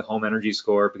there is the home energy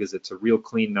score, because it's a real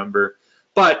clean number.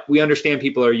 But we understand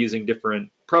people are using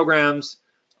different programs,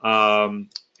 and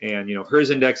HERS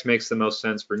Index makes the most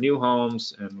sense for new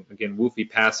homes, and again, Woofy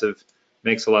Passive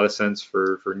makes a lot of sense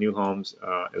for new homes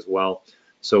as well.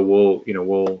 So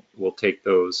we'll take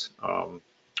those.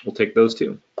 We'll take those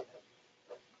too.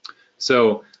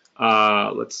 So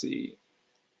let's see.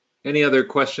 Any other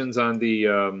questions on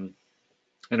the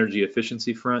energy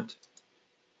efficiency front?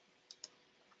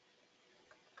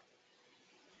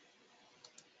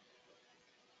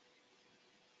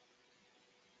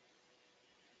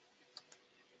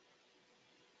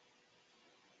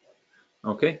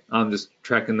 Okay, I'm just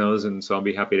tracking those, and so I'll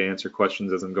be happy to answer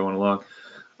questions as I'm going along.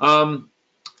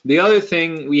 The other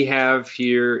thing we have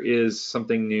here is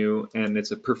something new, and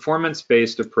it's a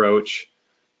performance-based approach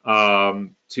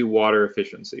to water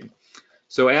efficiency.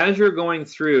 So as you're going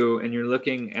through and you're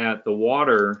looking at the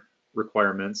water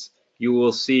requirements, you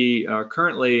will see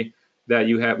currently that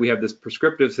we have this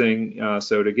prescriptive thing.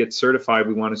 So to get certified,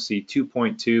 we want to see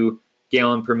 2.2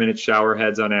 gallon per minute shower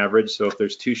heads on average. So if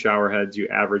there's 2 shower heads, you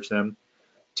average them.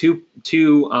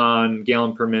 Two on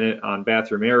gallon per minute on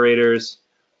bathroom aerators,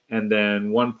 and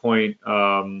then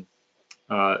and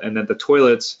then the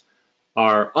toilets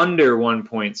are under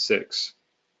 1.6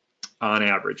 on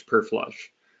average per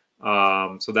flush.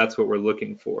 So that's what we're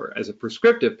looking for as a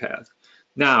prescriptive path.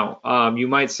 Now, you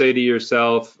might say to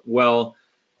yourself, well,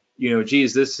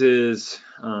 geez, this is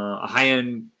a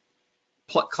high-end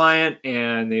client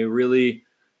and they really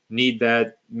need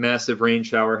that massive rain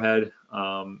shower head,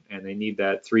 and they need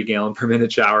that 3 gallon per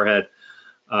minute shower head.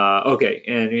 Okay,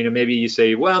 and maybe you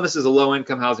say, well, this is a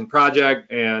low-income housing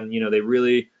project, and they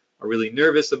really are really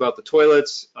nervous about the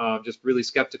toilets, just really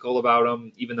skeptical about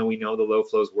them, even though we know the low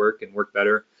flows work and work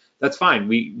better. That's fine.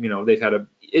 They've had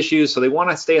issues, so they want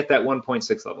to stay at that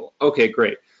 1.6 level. Okay,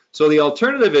 great. So the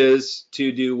alternative is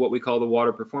to do what we call the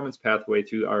water performance pathway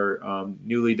through our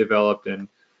newly developed and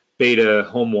beta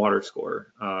home water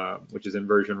score, which is in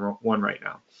version 1 right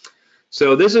now.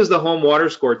 So this is the home water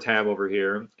score tab over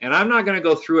here, and I'm not going to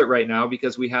go through it right now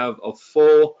because we have a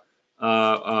full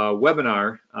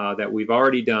webinar that we've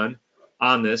already done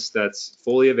on this that's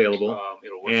fully available,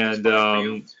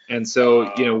 and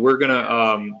so we're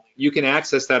gonna you can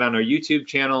access that on our YouTube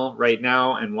channel right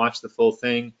now and watch the full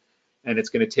thing, and it's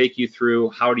going to take you through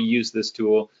how to use this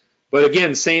tool. But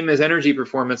again, same as energy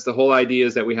performance, the whole idea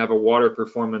is that we have a water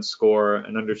performance score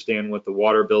and understand what the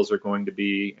water bills are going to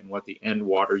be and what the end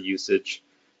water usage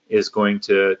is going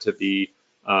to be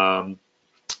for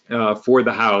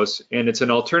the house. And it's an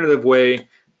alternative way,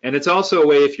 and it's also a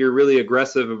way, if you're really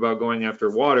aggressive about going after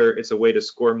water, it's a way to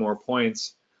score more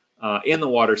points in the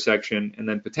water section, and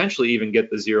then potentially even get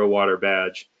the 0 water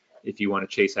badge if you want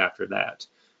to chase after that.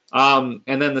 And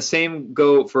then the same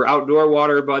go for outdoor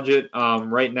water budget.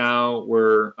 Right now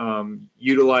we're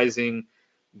utilizing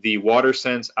the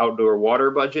WaterSense outdoor water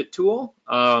budget tool.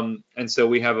 And so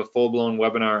we have a full-blown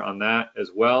webinar on that as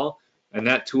well. And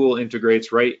that tool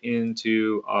integrates right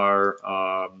into our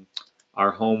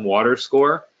home water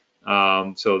score.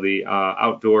 So the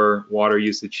outdoor water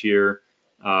usage here,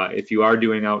 if you are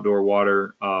doing outdoor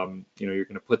water, you're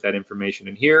going to put that information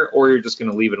in here, or you're just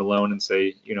going to leave it alone and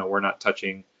say, we're not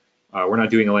touching. We're not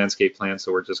doing a landscape plan,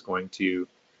 so we're just going to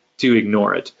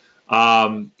ignore it.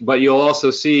 But you'll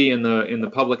also see in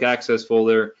the public access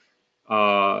folder,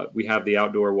 we have the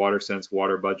outdoor WaterSense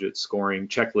water budget scoring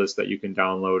checklist that you can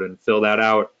download and fill that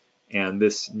out. And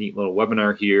this neat little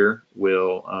webinar here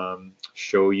will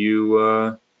show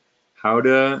you how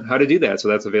to do that. So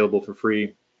that's available for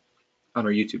free on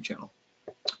our YouTube channel.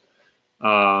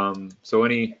 So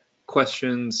any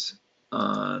questions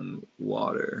on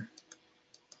water?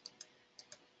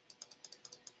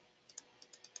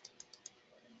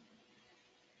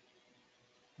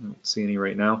 I don't see any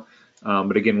right now,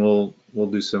 but again, we'll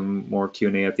do some more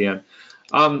Q&A at the end.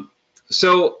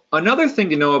 So another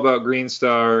thing to know about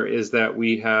GreenStar is that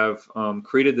we have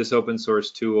created this open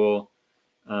source tool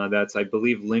that's, I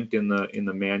believe, linked in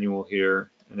the manual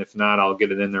here, and if not, I'll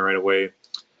get it in there right away.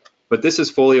 But this is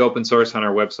fully open source on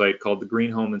our website, called the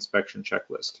Green Home Inspection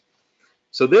Checklist.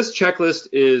 So this checklist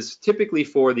is typically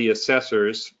for the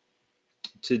assessors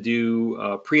to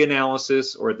do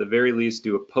pre-analysis, or at the very least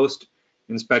do a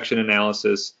post-inspection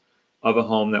analysis of a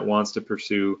home that wants to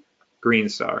pursue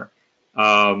GreenStar.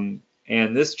 And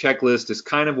this checklist is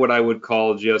kind of what I would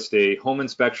call just a home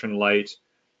inspection light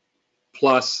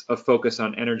plus a focus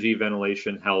on energy,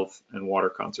 ventilation, health, and water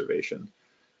conservation.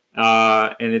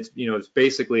 And it's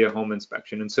basically a home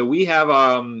inspection. And so we have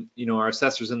our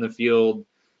assessors in the field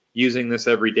using this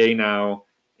every day now,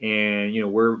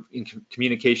 and we're in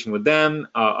communication with them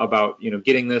about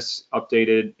getting this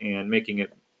updated and making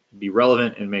it be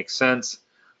relevant and make sense.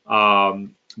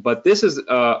 But this is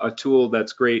a tool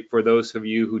that's great for those of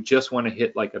you who just want to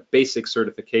hit like a basic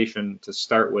certification to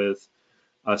start with,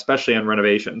 especially on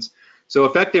renovations. So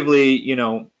effectively,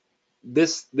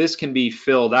 this can be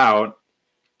filled out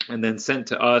and then sent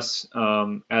to us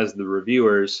as the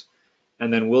reviewers.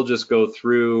 and then we'll just go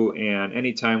through, and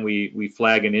anytime we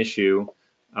flag an issue,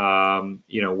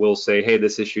 we'll say, hey,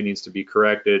 this issue needs to be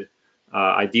corrected,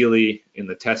 ideally in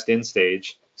the test-in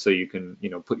stage, so you can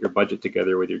put your budget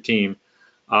together with your team.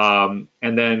 And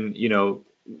then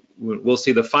we'll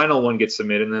see the final one get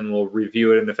submitted, and then we'll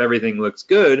review it, and if everything looks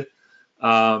good,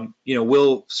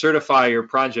 we'll certify your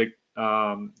project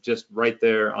just right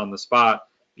there on the spot,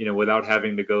 without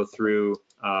having to go through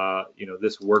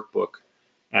this workbook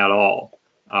at all,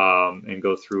 and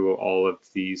go through all of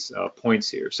these points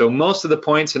here. So most of the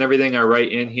points and everything are right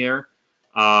in here.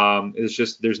 It's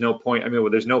just there's no point.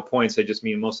 There's no points. I just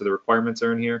mean most of the requirements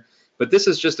are in here. But this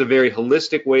is just a very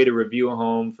holistic way to review a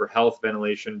home for health,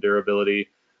 ventilation, durability,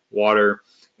 water,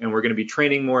 and we're going to be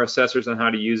training more assessors on how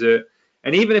to use it.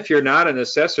 And even if you're not an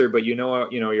assessor, but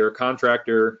you're a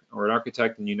contractor or an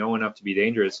architect and you know enough to be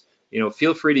dangerous,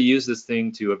 feel free to use this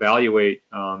thing to evaluate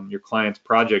your client's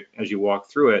project as you walk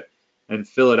through it, and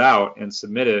fill it out and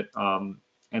submit it. And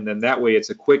then that way it's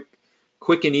a quick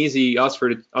and easy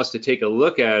for us to take a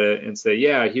look at it and say,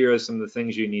 yeah, here are some of the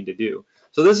things you need to do.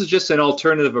 So this is just an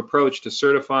alternative approach to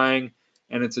certifying,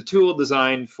 and it's a tool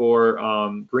designed for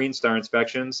GreenStar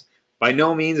inspections. By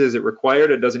no means is it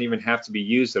required. It doesn't even have to be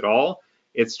used at all.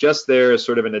 It's just there as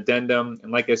sort of an addendum.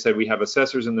 And like I said, we have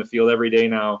assessors in the field every day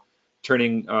now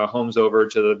turning homes over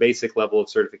to the basic level of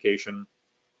certification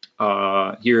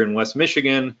here in West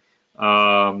Michigan.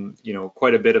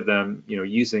 Quite a bit of them,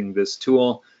 using this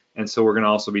tool. And so we're going to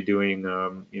also be doing, a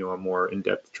more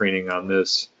in-depth training on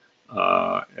this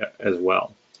as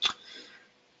well.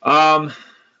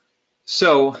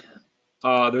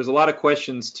 There's a lot of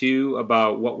questions too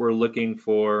about what we're looking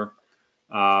for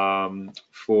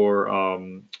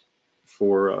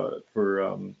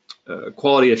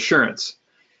quality assurance.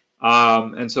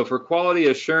 And so for quality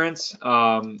assurance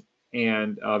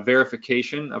and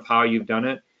verification of how you've done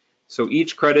it, so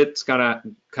each credit's kind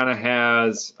of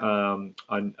has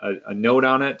a note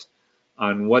on it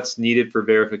on what's needed for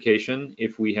verification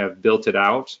if we have built it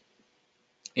out,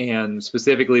 and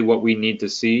specifically what we need to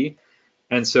see.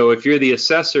 And so if you're the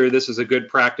assessor, this is a good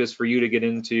practice for you to get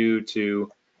into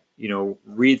to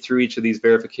read through each of these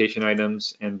verification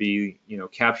items and be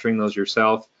capturing those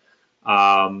yourself.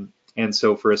 And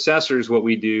so for assessors, what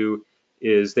we do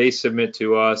is they submit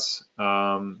to us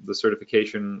the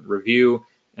certification review,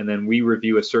 and then we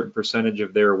review a certain percentage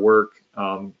of their work,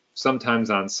 sometimes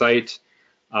on site.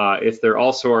 If they're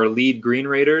also our lead green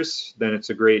raters, then it's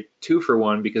a great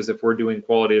 2-for-1, because if we're doing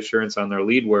quality assurance on their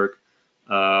lead work,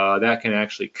 that can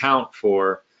actually count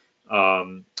for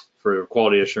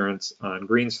quality assurance on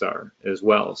GreenStar as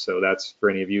well. So that's for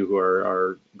any of you who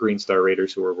are GreenStar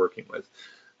raters who we're working with.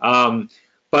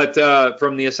 But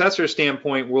from the assessor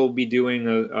standpoint, we'll be doing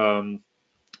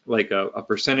a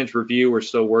percentage review. We're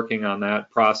still working on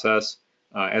that process.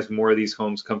 As more of these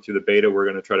homes come through the beta, we're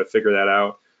going to try to figure that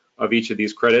out of each of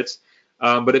these credits.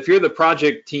 But if you're the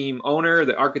project team owner,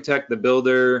 the architect, the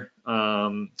builder, a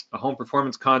home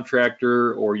performance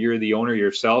contractor, or you're the owner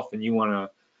yourself and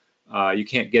you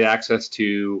can't get access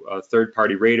to a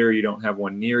third-party rater, you don't have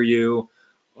one near you,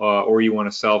 or you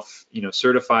want to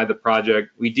self-certify the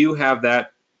project, we do have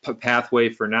that pathway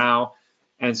for now.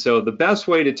 And so the best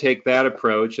way to take that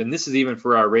approach, and this is even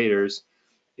for our raters,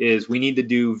 is we need to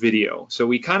do video. So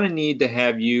we kind of need to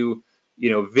have you,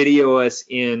 video us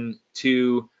in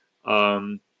to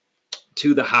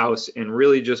the house and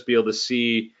really just be able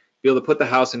to put the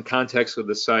house in context with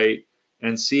the site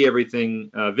and see everything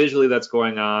visually that's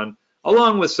going on,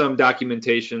 along with some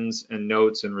documentations and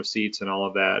notes and receipts and all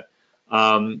of that.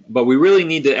 But we really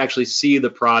need to actually see the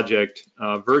project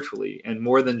virtually and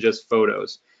more than just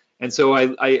photos. And so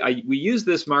we use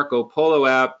this Marco Polo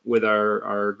app with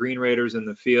our green raters in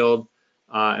the field,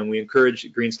 and we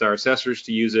encourage GreenStar assessors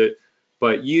to use it.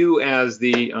 But you, as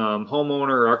the homeowner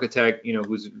or architect,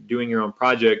 who's doing your own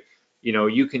project,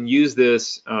 you can use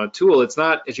this tool. It's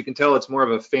not, as you can tell, it's more of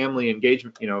a family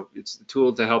engagement. It's a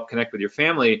tool to help connect with your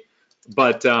family.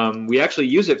 But we actually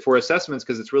use it for assessments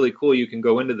because it's really cool. You can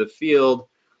go into the field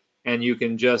and you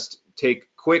can just take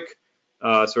quick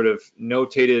sort of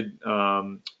notated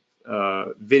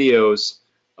videos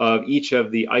of each of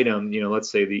the item,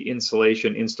 let's say the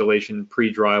installation,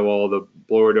 pre-drywall, the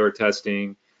blower door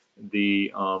testing,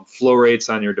 the flow rates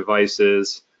on your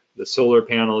devices, the solar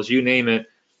panels, you name it.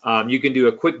 You can do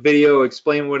a quick video,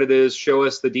 explain what it is, show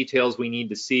us the details we need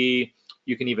to see.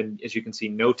 You can even, as you can see,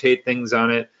 notate things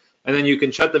on it. And then you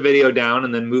can shut the video down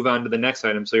and then move on to the next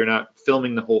item, so you're not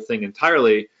filming the whole thing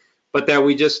entirely, but that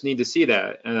we just need to see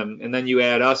that. And then you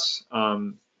add us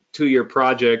to your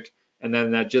project, and then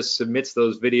that just submits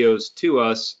those videos to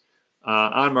us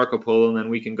on Marco Polo, and then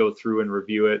we can go through and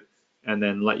review it and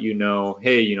then let you know,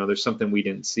 hey, you know, there's something we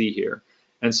didn't see here.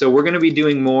 And so we're going to be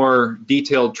doing more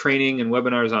detailed training and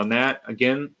webinars on that.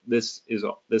 Again, this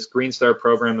GreenStar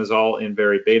program is all in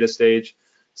very beta stage.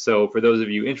 So for those of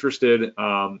you interested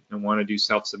and want to do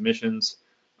self-submissions,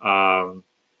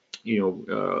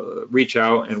 reach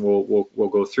out and we'll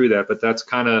go through that. But that's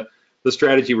kind of the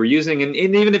strategy we're using. And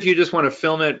even if you just want to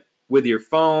film it with your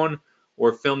phone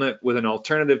or film it with an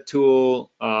alternative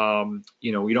tool,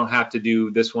 we don't have to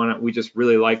do this one. We just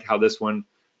really liked how this one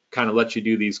kind of lets you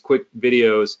do these quick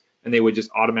videos, and they would just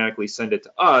automatically send it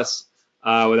to us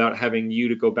without having you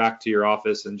to go back to your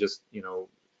office and just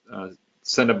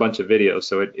send a bunch of videos.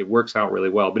 So it works out really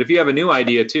well. But if you have a new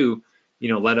idea too,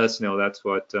 let us know. That's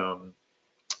what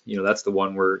that's the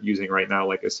one we're using right now,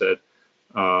 like I said,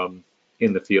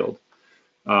 in the field.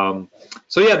 So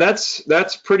yeah,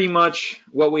 that's pretty much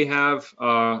what we have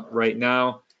right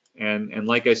now. And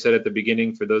like I said at the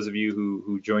beginning, for those of you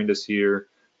who joined us here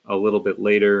a little bit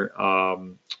later,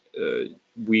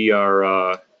 we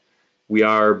are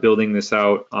building this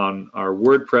out on our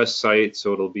WordPress site,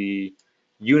 so it'll be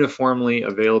uniformly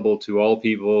available to all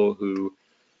people who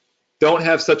don't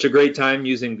have such a great time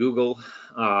using Google,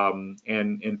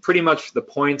 and pretty much the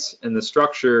points and the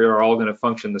structure are all going to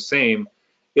function the same.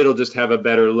 It'll just have a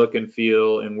better look and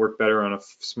feel and work better on a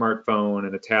smartphone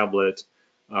and a tablet,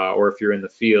 or if you're in the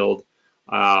field.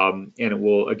 And it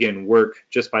will, again, work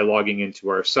just by logging into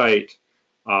our site,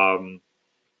 and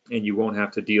you won't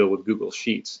have to deal with Google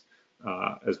Sheets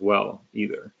as well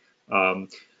either.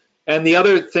 And the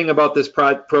other thing about this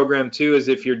program too is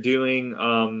if you're doing,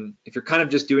 if you're kind of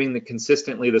just doing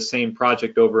consistently the same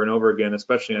project over and over again,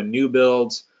 especially on new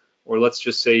builds, or let's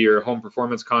just say you're a home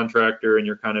performance contractor and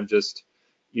you're kind of just,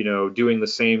 doing the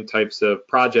same types of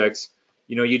projects,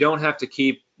 you don't have to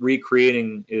keep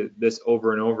recreating this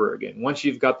over and over again. Once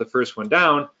you've got the first one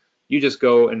down, you just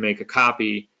go and make a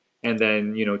copy and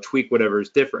then, tweak whatever's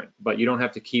different. But you don't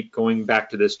have to keep going back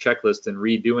to this checklist and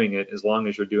redoing it as long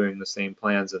as you're doing the same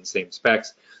plans and same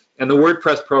specs. And the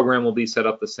WordPress program will be set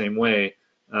up the same way,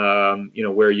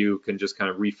 where you can just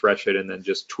kind of refresh it and then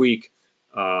just tweak,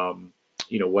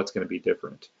 what's going to be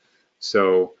different.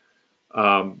 So,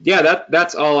 yeah,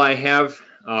 that's all I have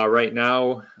right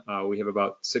now. We have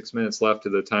about 6 minutes left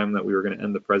of the time that we were going to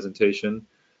end the presentation.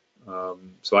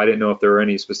 So I didn't know if there were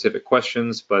any specific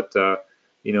questions, but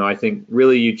I think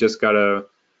really you just gotta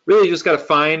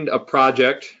find a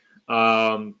project.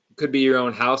 Could be your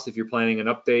own house if you're planning an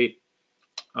update,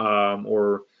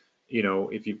 or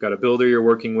if you've got a builder you're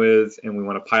working with and we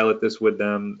want to pilot this with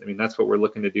them. I mean, that's what we're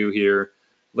looking to do here,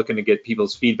 looking to get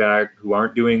people's feedback who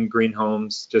aren't doing green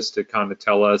homes, just to kind of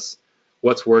tell us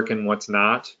what's working, what's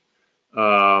not.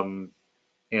 And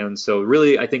so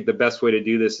really, I think the best way to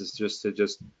do this is just to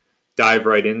dive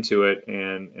right into it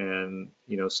and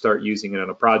start using it on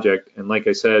a project. And like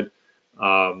I said,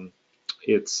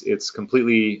 it's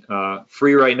completely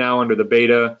free right now under the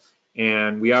beta,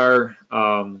 and we are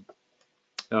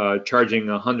charging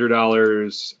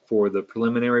 $100 for the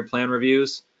preliminary plan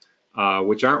reviews,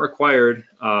 which aren't required,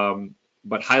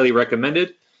 but highly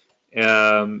recommended.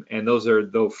 And those are,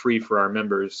 though, free for our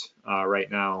members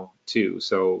right now too.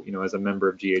 So as a member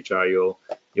of GHI, you'll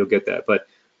get that. But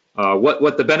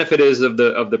what the benefit is of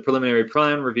the preliminary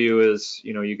plan review is,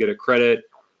 you get a credit,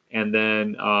 and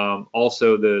then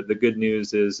also the good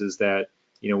news is that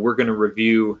we're going to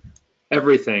review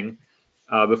everything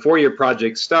before your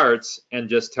project starts and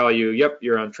just tell you, yep,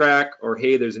 you're on track, or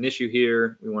hey, there's an issue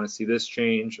here, we want to see this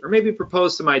change, or maybe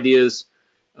propose some ideas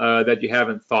that you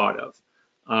haven't thought of.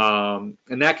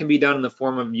 And that can be done in the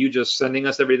form of you just sending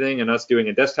us everything and us doing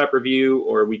a desktop review,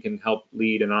 or we can help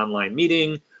lead an online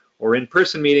meeting or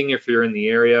in-person meeting if you're in the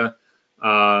area,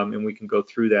 and we can go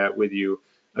through that with you.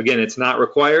 Again, it's not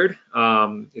required,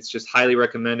 it's just highly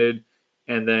recommended.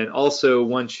 And then also,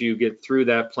 once you get through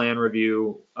that plan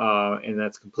review and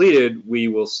that's completed, we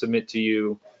will submit to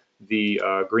you the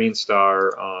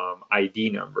GreenStar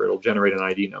ID number. It'll generate an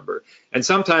ID number. And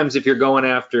sometimes if you're going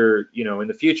after, in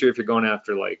the future, if you're going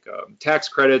after like tax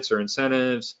credits or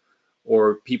incentives,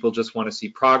 or people just want to see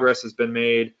progress has been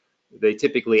made, they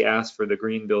typically ask for the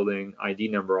green building ID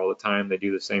number all the time. They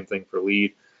do the same thing for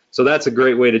LEED. So that's a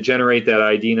great way to generate that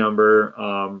ID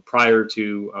number prior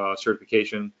to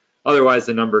certification. Otherwise,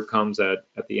 the number comes at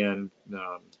the end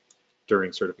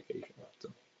during certification.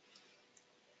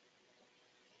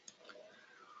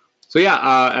 So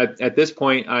yeah, at this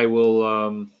point, I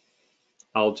will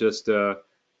I'll just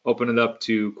open it up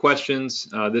to questions.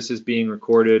 This is being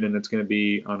recorded, and it's going to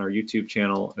be on our YouTube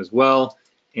channel as well.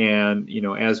 And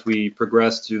as we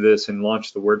progress through this and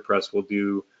launch the WordPress, we'll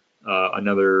do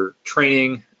another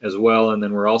training as well. And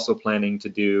then we're also planning to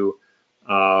do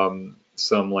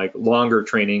some like longer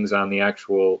trainings on the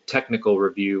actual technical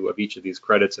review of each of these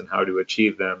credits and how to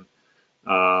achieve them.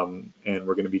 And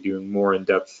we're going to be doing more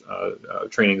in-depth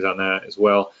trainings on that as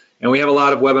well. And we have a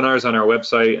lot of webinars on our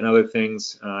website and other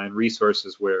things and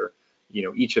resources where, you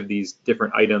know, each of these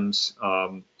different items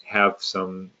have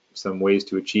some ways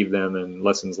to achieve them and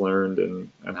lessons learned and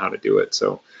how to do it.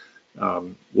 So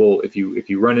if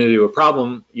you run into a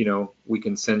problem, you know, we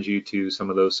can send you to some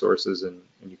of those sources and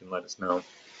you can let us know.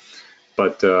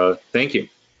 But thank you.